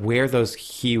me about where those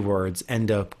keywords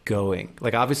end up going.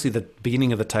 Like obviously the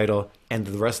beginning of the title and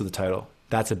the rest of the title,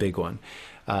 that's a big one.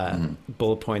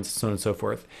 Bullet points, so on and so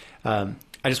forth. I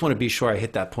just want to be sure I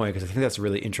hit that point, because I think that's a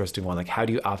really interesting one. Like, how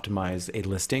do you optimize a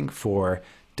listing for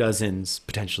dozens,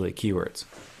 potentially, keywords?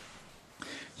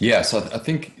 Yeah, so I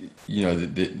think,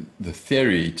 the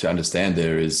theory to understand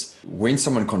there is when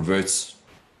someone converts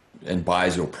and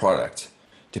buys your product,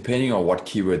 depending on what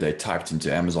keyword they typed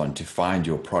into Amazon to find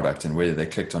your product and whether they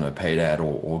clicked on a paid ad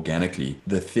or organically,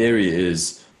 the theory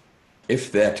is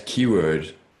if that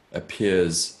keyword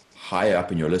appears high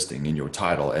up in your listing, in your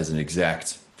title, as an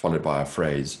exact, followed by a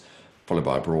phrase, followed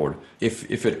by a broad,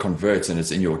 if it converts and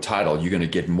it's in your title, you're going to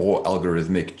get more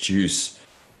algorithmic juice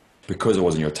because it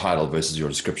was in your title versus your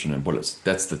description and bullets.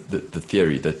 That's the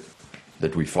theory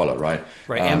that we follow, right?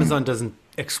 Right. Amazon doesn't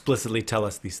explicitly tell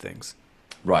us these things.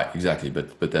 Right, exactly.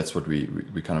 But that's what we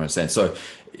kind of understand. So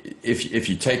if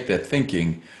you take that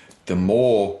thinking, the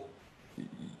more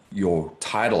your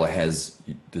title has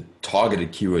the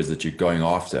targeted keywords that you're going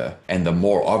after, and the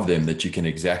more of them that you can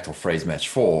exact or phrase match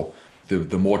for,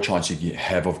 the more chance you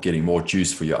have of getting more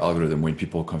juice for your algorithm when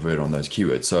people convert on those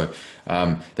keywords. So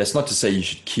that's not to say you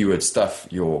should keyword stuff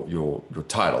your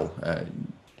title.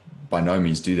 By no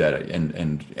means do that.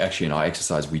 And actually in our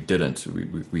exercise, we didn't.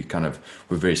 We kind of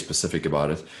were very specific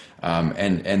about it.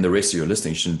 And the rest of your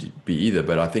listing shouldn't be either.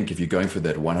 But I think if you're going for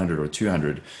that 100 or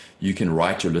 200, you can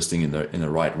write your listing in the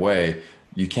right way.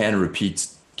 You can repeat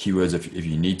keywords if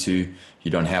you need to.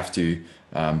 You don't have to.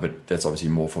 But that's obviously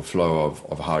more for flow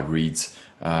of how it reads.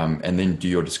 And then do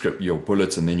your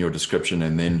bullets and then your description,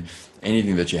 and then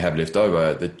anything that you have left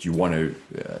over that you want to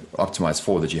optimize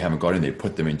for that you haven't got in there,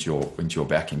 put them into your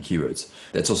back-end keywords.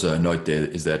 That's also a note there,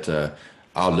 is that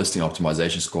our listing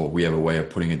optimization score, we have a way of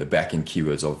putting in the back-end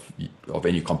keywords of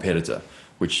any competitor,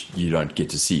 which you don't get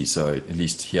to see. So at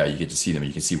least here you get to see them.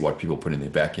 You can see what people put in their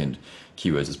back-end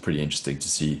keywords. It's pretty interesting to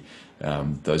see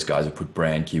those guys who put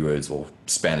brand keywords or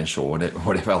Spanish or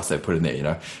whatever else they put in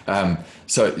there,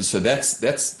 So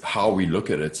that's how we look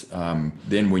at it.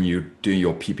 Then when you do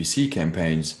your PPC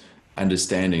campaigns,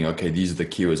 understanding, okay, these are the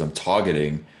keywords I'm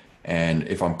targeting, and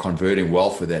if I'm converting well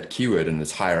for that keyword and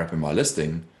it's higher up in my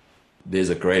listing, there's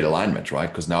a great alignment, right?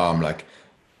 Because now I'm like,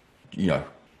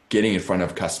 getting in front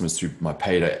of customers through my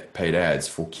paid ads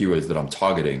for keywords that I'm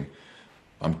targeting.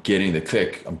 I'm getting the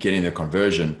click, I'm getting the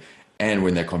conversion. And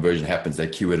when that conversion happens,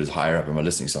 that keyword is higher up in my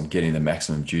listing. So I'm getting the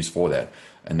maximum juice for that.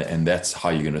 And that's how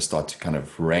you're going to start to kind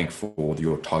of rank for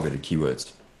your targeted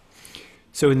keywords.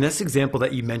 So in this example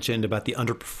that you mentioned about the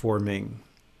underperforming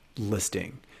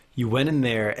listing, you went in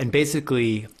there and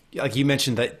basically, like you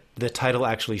mentioned, that the title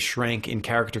actually shrank in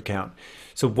character count.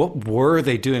 So what were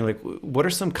they doing? Like, what are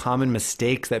some common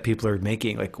mistakes that people are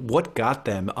making? Like, what got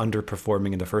them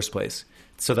underperforming in the first place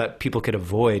so that people could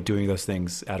avoid doing those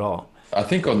things at all? I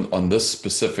think on this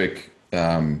specific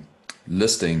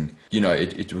listing,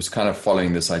 it was kind of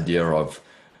following this idea of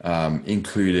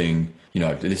including,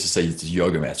 let's just say it's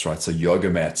yoga mats, right? So yoga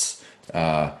mats,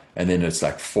 and then it's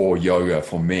like for yoga,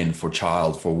 for men, for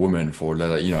child, for women, for,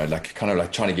 like kind of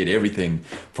like trying to get everything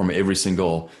from every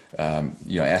single,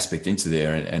 aspect into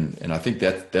there. And I think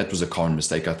that was a common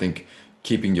mistake. I think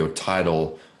keeping your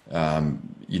title,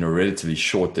 relatively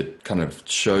short, that kind of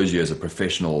shows you as a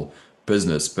professional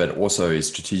business, but also is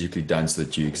strategically done so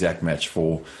that you exact match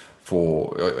phrase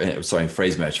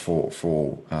match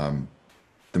for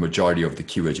the majority of the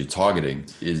keywords you're targeting,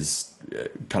 is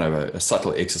kind of a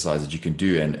subtle exercise that you can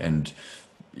do. And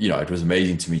it was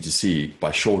amazing to me to see,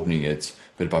 by shortening it,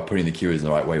 but by putting the keywords in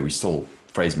the right way, we still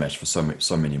phrase match for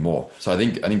so many more. So I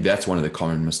think that's one of the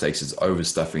common mistakes, is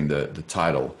overstuffing the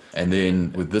title. And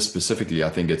then with this specifically, I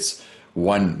think it's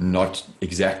one, not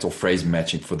exact or phrase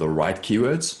matching for the right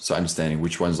keywords. So understanding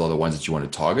which ones are the ones that you want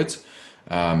to target,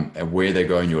 and where they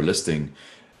go in your listing.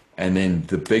 And then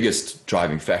the biggest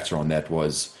driving factor on that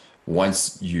was,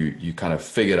 once you kind of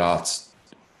figured out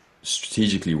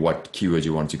strategically what keywords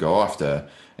you want to go after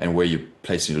and where you're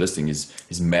placing your listing,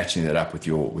 is matching that up with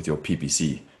your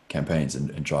PPC campaigns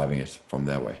and driving it from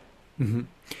that way. Mm-hmm.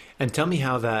 And tell me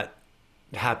how that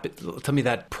tell me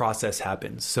that process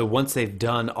happens. So once they've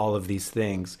done all of these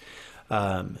things,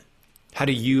 how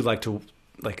do you like to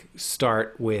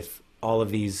start with all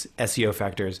of these SEO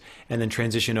factors and then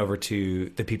transition over to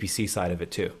the PPC side of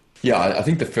it too? Yeah, I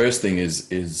think the first thing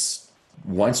is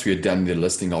once we had done the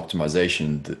listing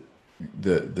optimization,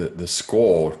 the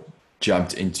score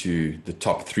jumped into the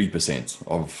top 3%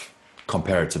 of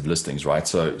comparative listings, right?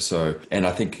 So, and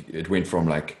I think it went from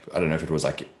I don't know if it was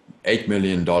 $8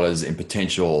 million in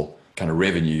potential kind of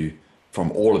revenue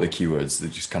from all of the keywords,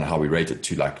 that's just kind of how we rate it,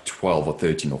 to 12 or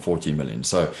 13 or 14 million.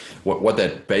 So what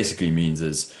that basically means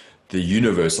is the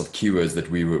universe of keywords that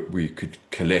we could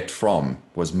collect from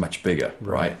was much bigger,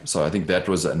 right? So I think that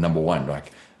was number one,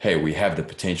 hey, we have the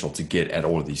potential to get at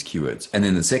all of these keywords. And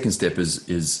then the second step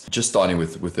is just starting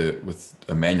with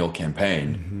a manual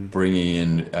campaign, bringing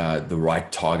in the right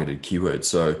targeted keywords.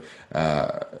 So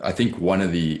I think one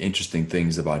of the interesting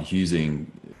things about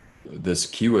using this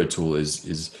keyword tool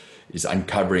is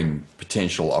uncovering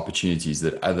potential opportunities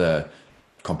that other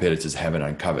competitors haven't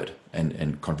uncovered,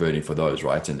 and converting for those,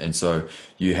 right? And so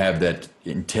you have that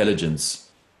intelligence,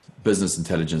 business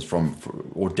intelligence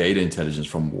or data intelligence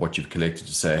from what you've collected,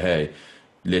 to say, hey,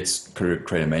 let's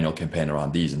create a manual campaign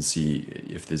around these and see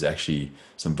if there's actually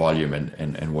some volume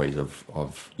and ways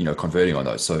of converting on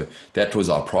those. So that was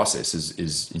our process,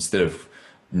 is instead of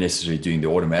necessarily doing the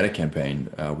automatic campaign,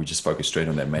 we just focused straight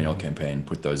on that manual campaign,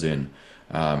 put those in.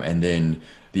 And then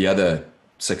the other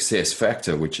success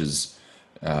factor, which is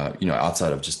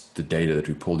outside of just the data that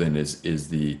we pulled in, is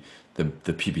the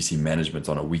PPC management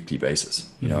on a weekly basis,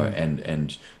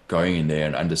 and going in there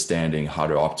and understanding how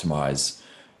to optimize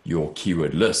your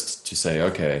keyword list to say,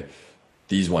 okay,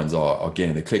 these ones are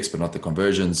getting the clicks but not the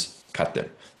conversions, cut them.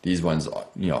 These ones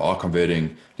are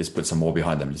converting, let's put some more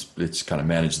behind them. Let's kind of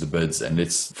manage the bids.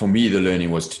 And for me, the learning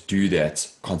was to do that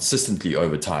consistently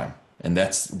over time. And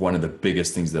that's one of the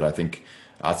biggest things that I think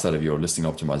outside of your listing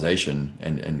optimization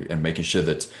and making sure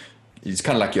that it's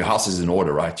kind of like your house is in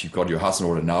order, right? You've got your house in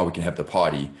order, now we can have the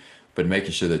party, but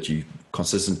making sure that you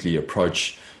consistently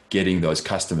approach getting those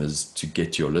customers to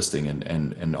get your listing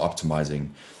and optimizing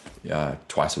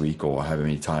twice a week or however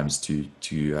many times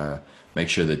to make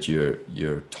sure that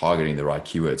you're targeting the right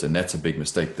keywords. And that's a big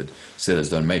mistake that sellers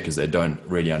don't make, is they don't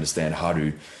really understand how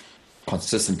to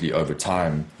consistently over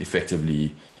time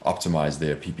effectively optimize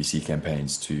their PPC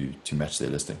campaigns to match their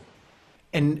listing.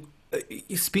 And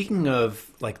speaking of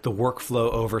like the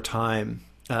workflow over time,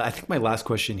 I think my last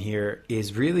question here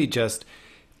is really just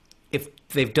if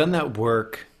they've done that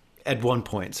work at one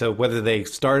point, so whether they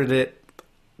started it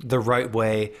the right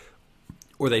way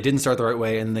or they didn't start the right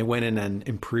way and they went in and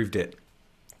improved it,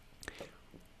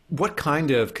 what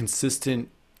kind of consistent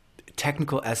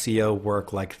technical SEO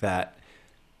work like that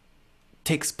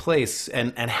takes place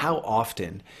and how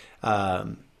often?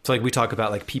 So like we talk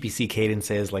about like PPC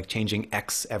cadences, like changing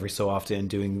X every so often,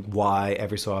 doing Y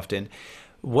every so often.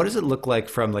 What does it look like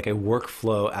from like a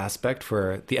workflow aspect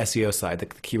for the SEO side, the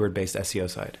keyword-based SEO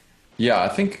side? Yeah, I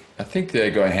think they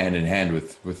go hand in hand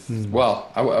with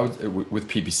well, I would with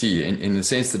PPC in the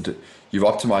sense that you've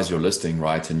optimized your listing,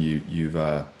 right, and you've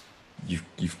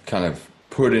kind of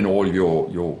put in all of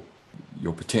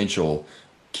your potential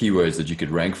keywords that you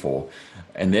could rank for,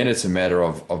 and then it's a matter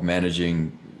of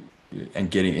managing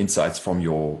and getting insights from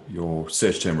your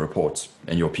search term reports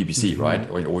and your PPC, right,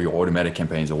 or your automatic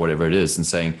campaigns or whatever it is, and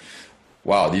saying,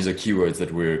 wow, these are keywords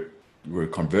that we're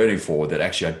converting for that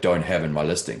actually I don't have in my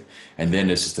listing. And then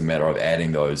it's just a matter of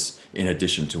adding those in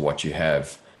addition to what you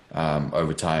have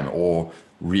over time, or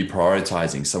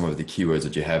reprioritizing some of the keywords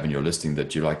that you have in your listing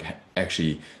that you're like,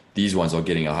 actually, these ones are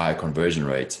getting a higher conversion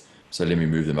rate, so let me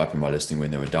move them up in my listing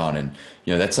when they were down. And,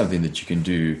 that's something that you can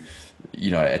do,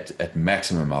 at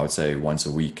maximum, I would say once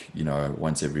a week,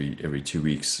 once every 2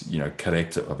 weeks,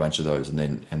 collect a bunch of those and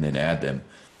then add them.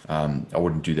 I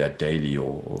wouldn't do that daily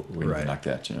or anything like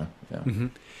that, Yeah. Mm-hmm.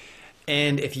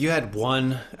 And if you had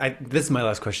this is my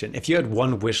last question. If you had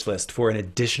one wish list for an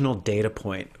additional data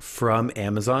point from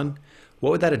Amazon, what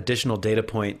would that additional data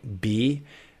point be?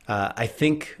 I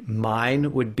think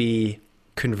mine would be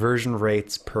conversion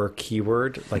rates per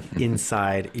keyword, like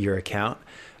inside your account.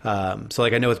 So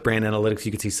like I know with brand analytics,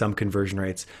 you could see some conversion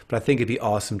rates, but I think it'd be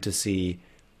awesome to see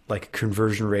like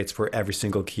conversion rates for every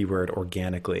single keyword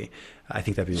organically. I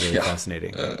think that'd be really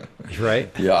fascinating, right?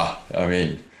 Yeah, I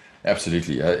mean,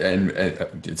 absolutely. And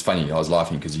it's funny, I was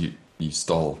laughing because you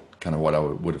stole kind of what I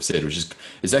would have said, which is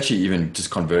it's actually even just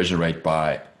conversion rate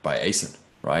by ASIN,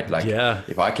 right? Like,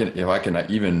 if I can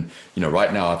even,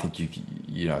 right now I think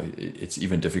it's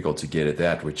even difficult to get at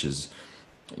that, which is,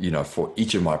 for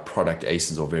each of my product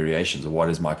ASINs or variations, or what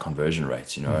is my conversion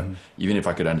rates, even if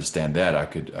I could understand that, I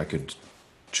could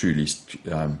truly,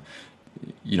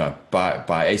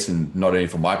 by ASIN, not only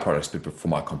for my products, but for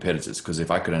my competitors. Because if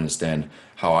I could understand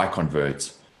how I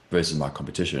convert versus my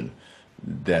competition,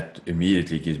 that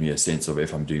immediately gives me a sense of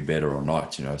if I'm doing better or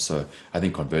not, So I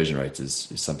think conversion rate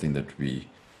is something that would be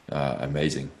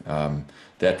amazing.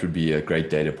 That would be a great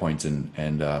data point,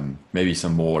 and maybe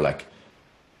some more like,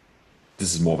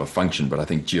 this is more of a function, but I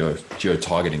think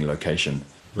geo-targeting location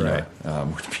would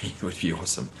be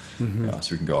awesome.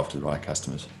 So we can go after the right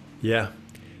customers. Yeah.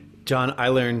 John, I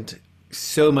learned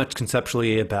so much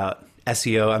conceptually about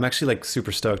SEO. I'm actually like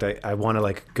super stoked. I want to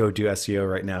like go do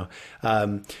SEO right now,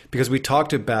 because we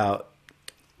talked about,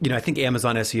 I think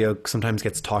Amazon SEO sometimes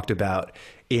gets talked about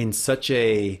in such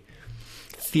a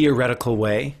theoretical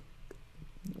way.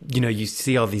 You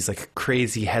see all these like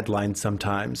crazy headlines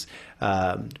sometimes,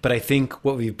 but I think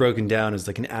what we've broken down is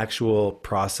like an actual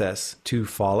process to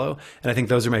follow. And I think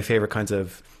those are my favorite kinds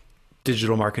of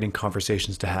digital marketing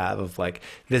conversations to have, of like,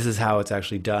 this is how it's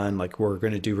actually done. Like, we're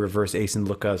going to do reverse ASIN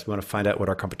lookups. We want to find out what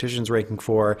our competition's ranking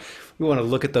for. We want to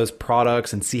look at those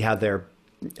products and see how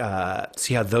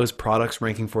those products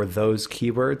ranking for those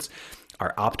keywords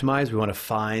are optimized. We want to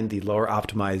find the lower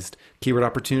optimized keyword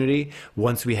opportunity.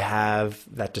 Once we have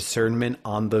that discernment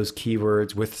on those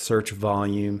keywords with search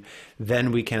volume,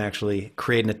 then we can actually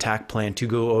create an attack plan to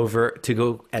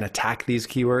go and attack these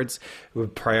keywords. We'll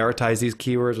prioritize these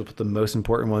keywords. We'll put the most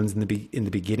important ones in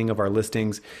the beginning of our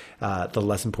listings, the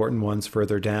less important ones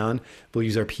further down. We'll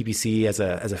use our PPC as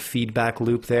a feedback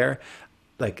loop there.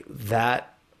 Like,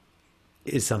 that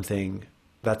is something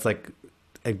that's like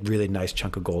a really nice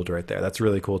chunk of gold right there. That's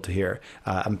really cool to hear.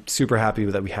 I'm super happy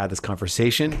that we had this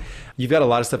conversation. You've got a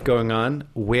lot of stuff going on.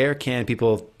 Where can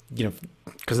people,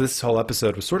 because this whole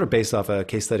episode was sort of based off a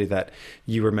case study that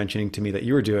you were mentioning to me that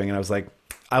you were doing, and I was like,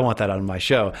 I want that on my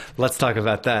show. Let's talk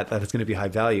about that. That is going to be high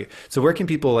value. So where can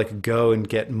people go and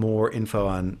get more info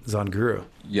on ZonGuru?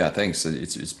 Yeah, thanks.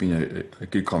 It's been a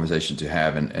good conversation to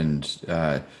have, and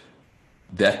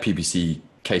that PPC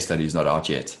case study is not out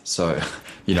yet. So,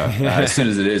 as soon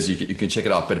as it is, you can check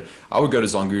it out. But I would go to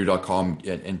zonguru.com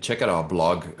and check out our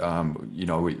blog.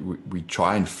 We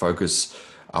try and focus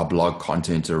our blog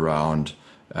content around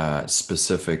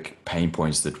specific pain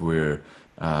points that we're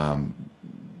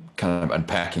kind of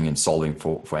unpacking and solving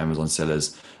for Amazon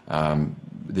sellers.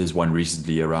 There's one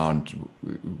recently around,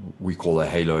 we call the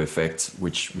halo effect,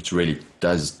 which really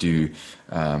does do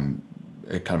a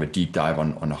kind of a deep dive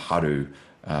on how to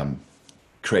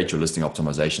create your listing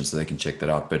optimization, so they can check that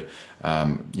out. But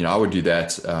I would do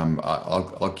that.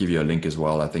 I'll give you a link as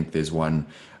well. I think there's one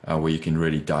where you can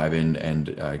really dive in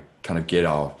and kind of get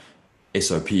our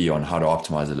SOP on how to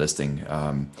optimize a listing.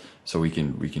 So we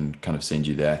can kind of send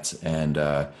you that, and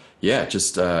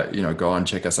just go on,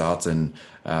 check us out, and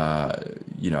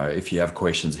if you have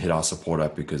questions, hit our support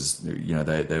up, because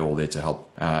they're all there to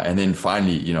help. And then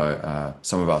finally,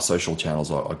 some of our social channels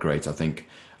are great. I think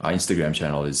our Instagram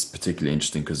channel is particularly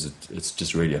interesting because it's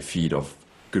just really a feed of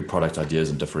good product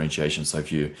ideas and differentiation. So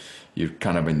if you're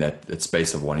kind of in that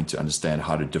space of wanting to understand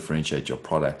how to differentiate your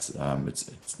product,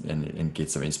 and get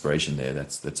some inspiration there,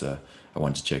 that's a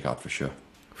one to check out for sure.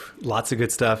 Lots of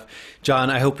good stuff. John,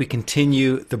 I hope we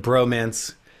continue the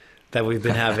bromance that we've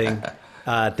been having.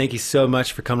 Thank you so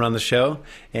much for coming on the show.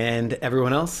 And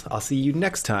everyone else, I'll see you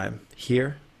next time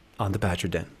here on the Badger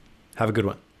Den. Have a good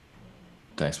one.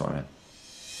 Thanks, my man.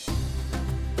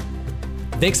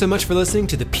 Thanks so much for listening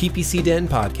to the PPC Den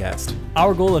podcast.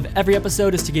 Our goal of every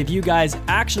episode is to give you guys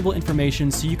actionable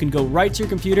information so you can go right to your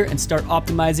computer and start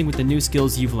optimizing with the new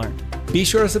skills you've learned. Be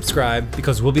sure to subscribe,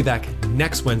 because we'll be back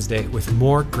next Wednesday with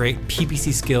more great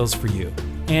PPC skills for you.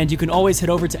 And you can always head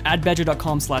over to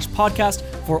adbadger.com/podcast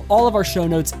for all of our show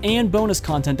notes and bonus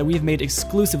content that we've made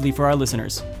exclusively for our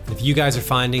listeners. If you guys are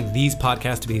finding these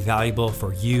podcasts to be valuable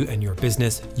for you and your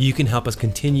business, you can help us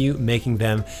continue making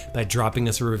them by dropping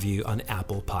us a review on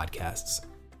Apple Podcasts.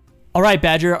 All right,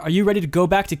 Badger, are you ready to go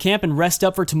back to camp and rest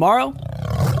up for tomorrow?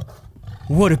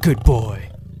 What a good boy.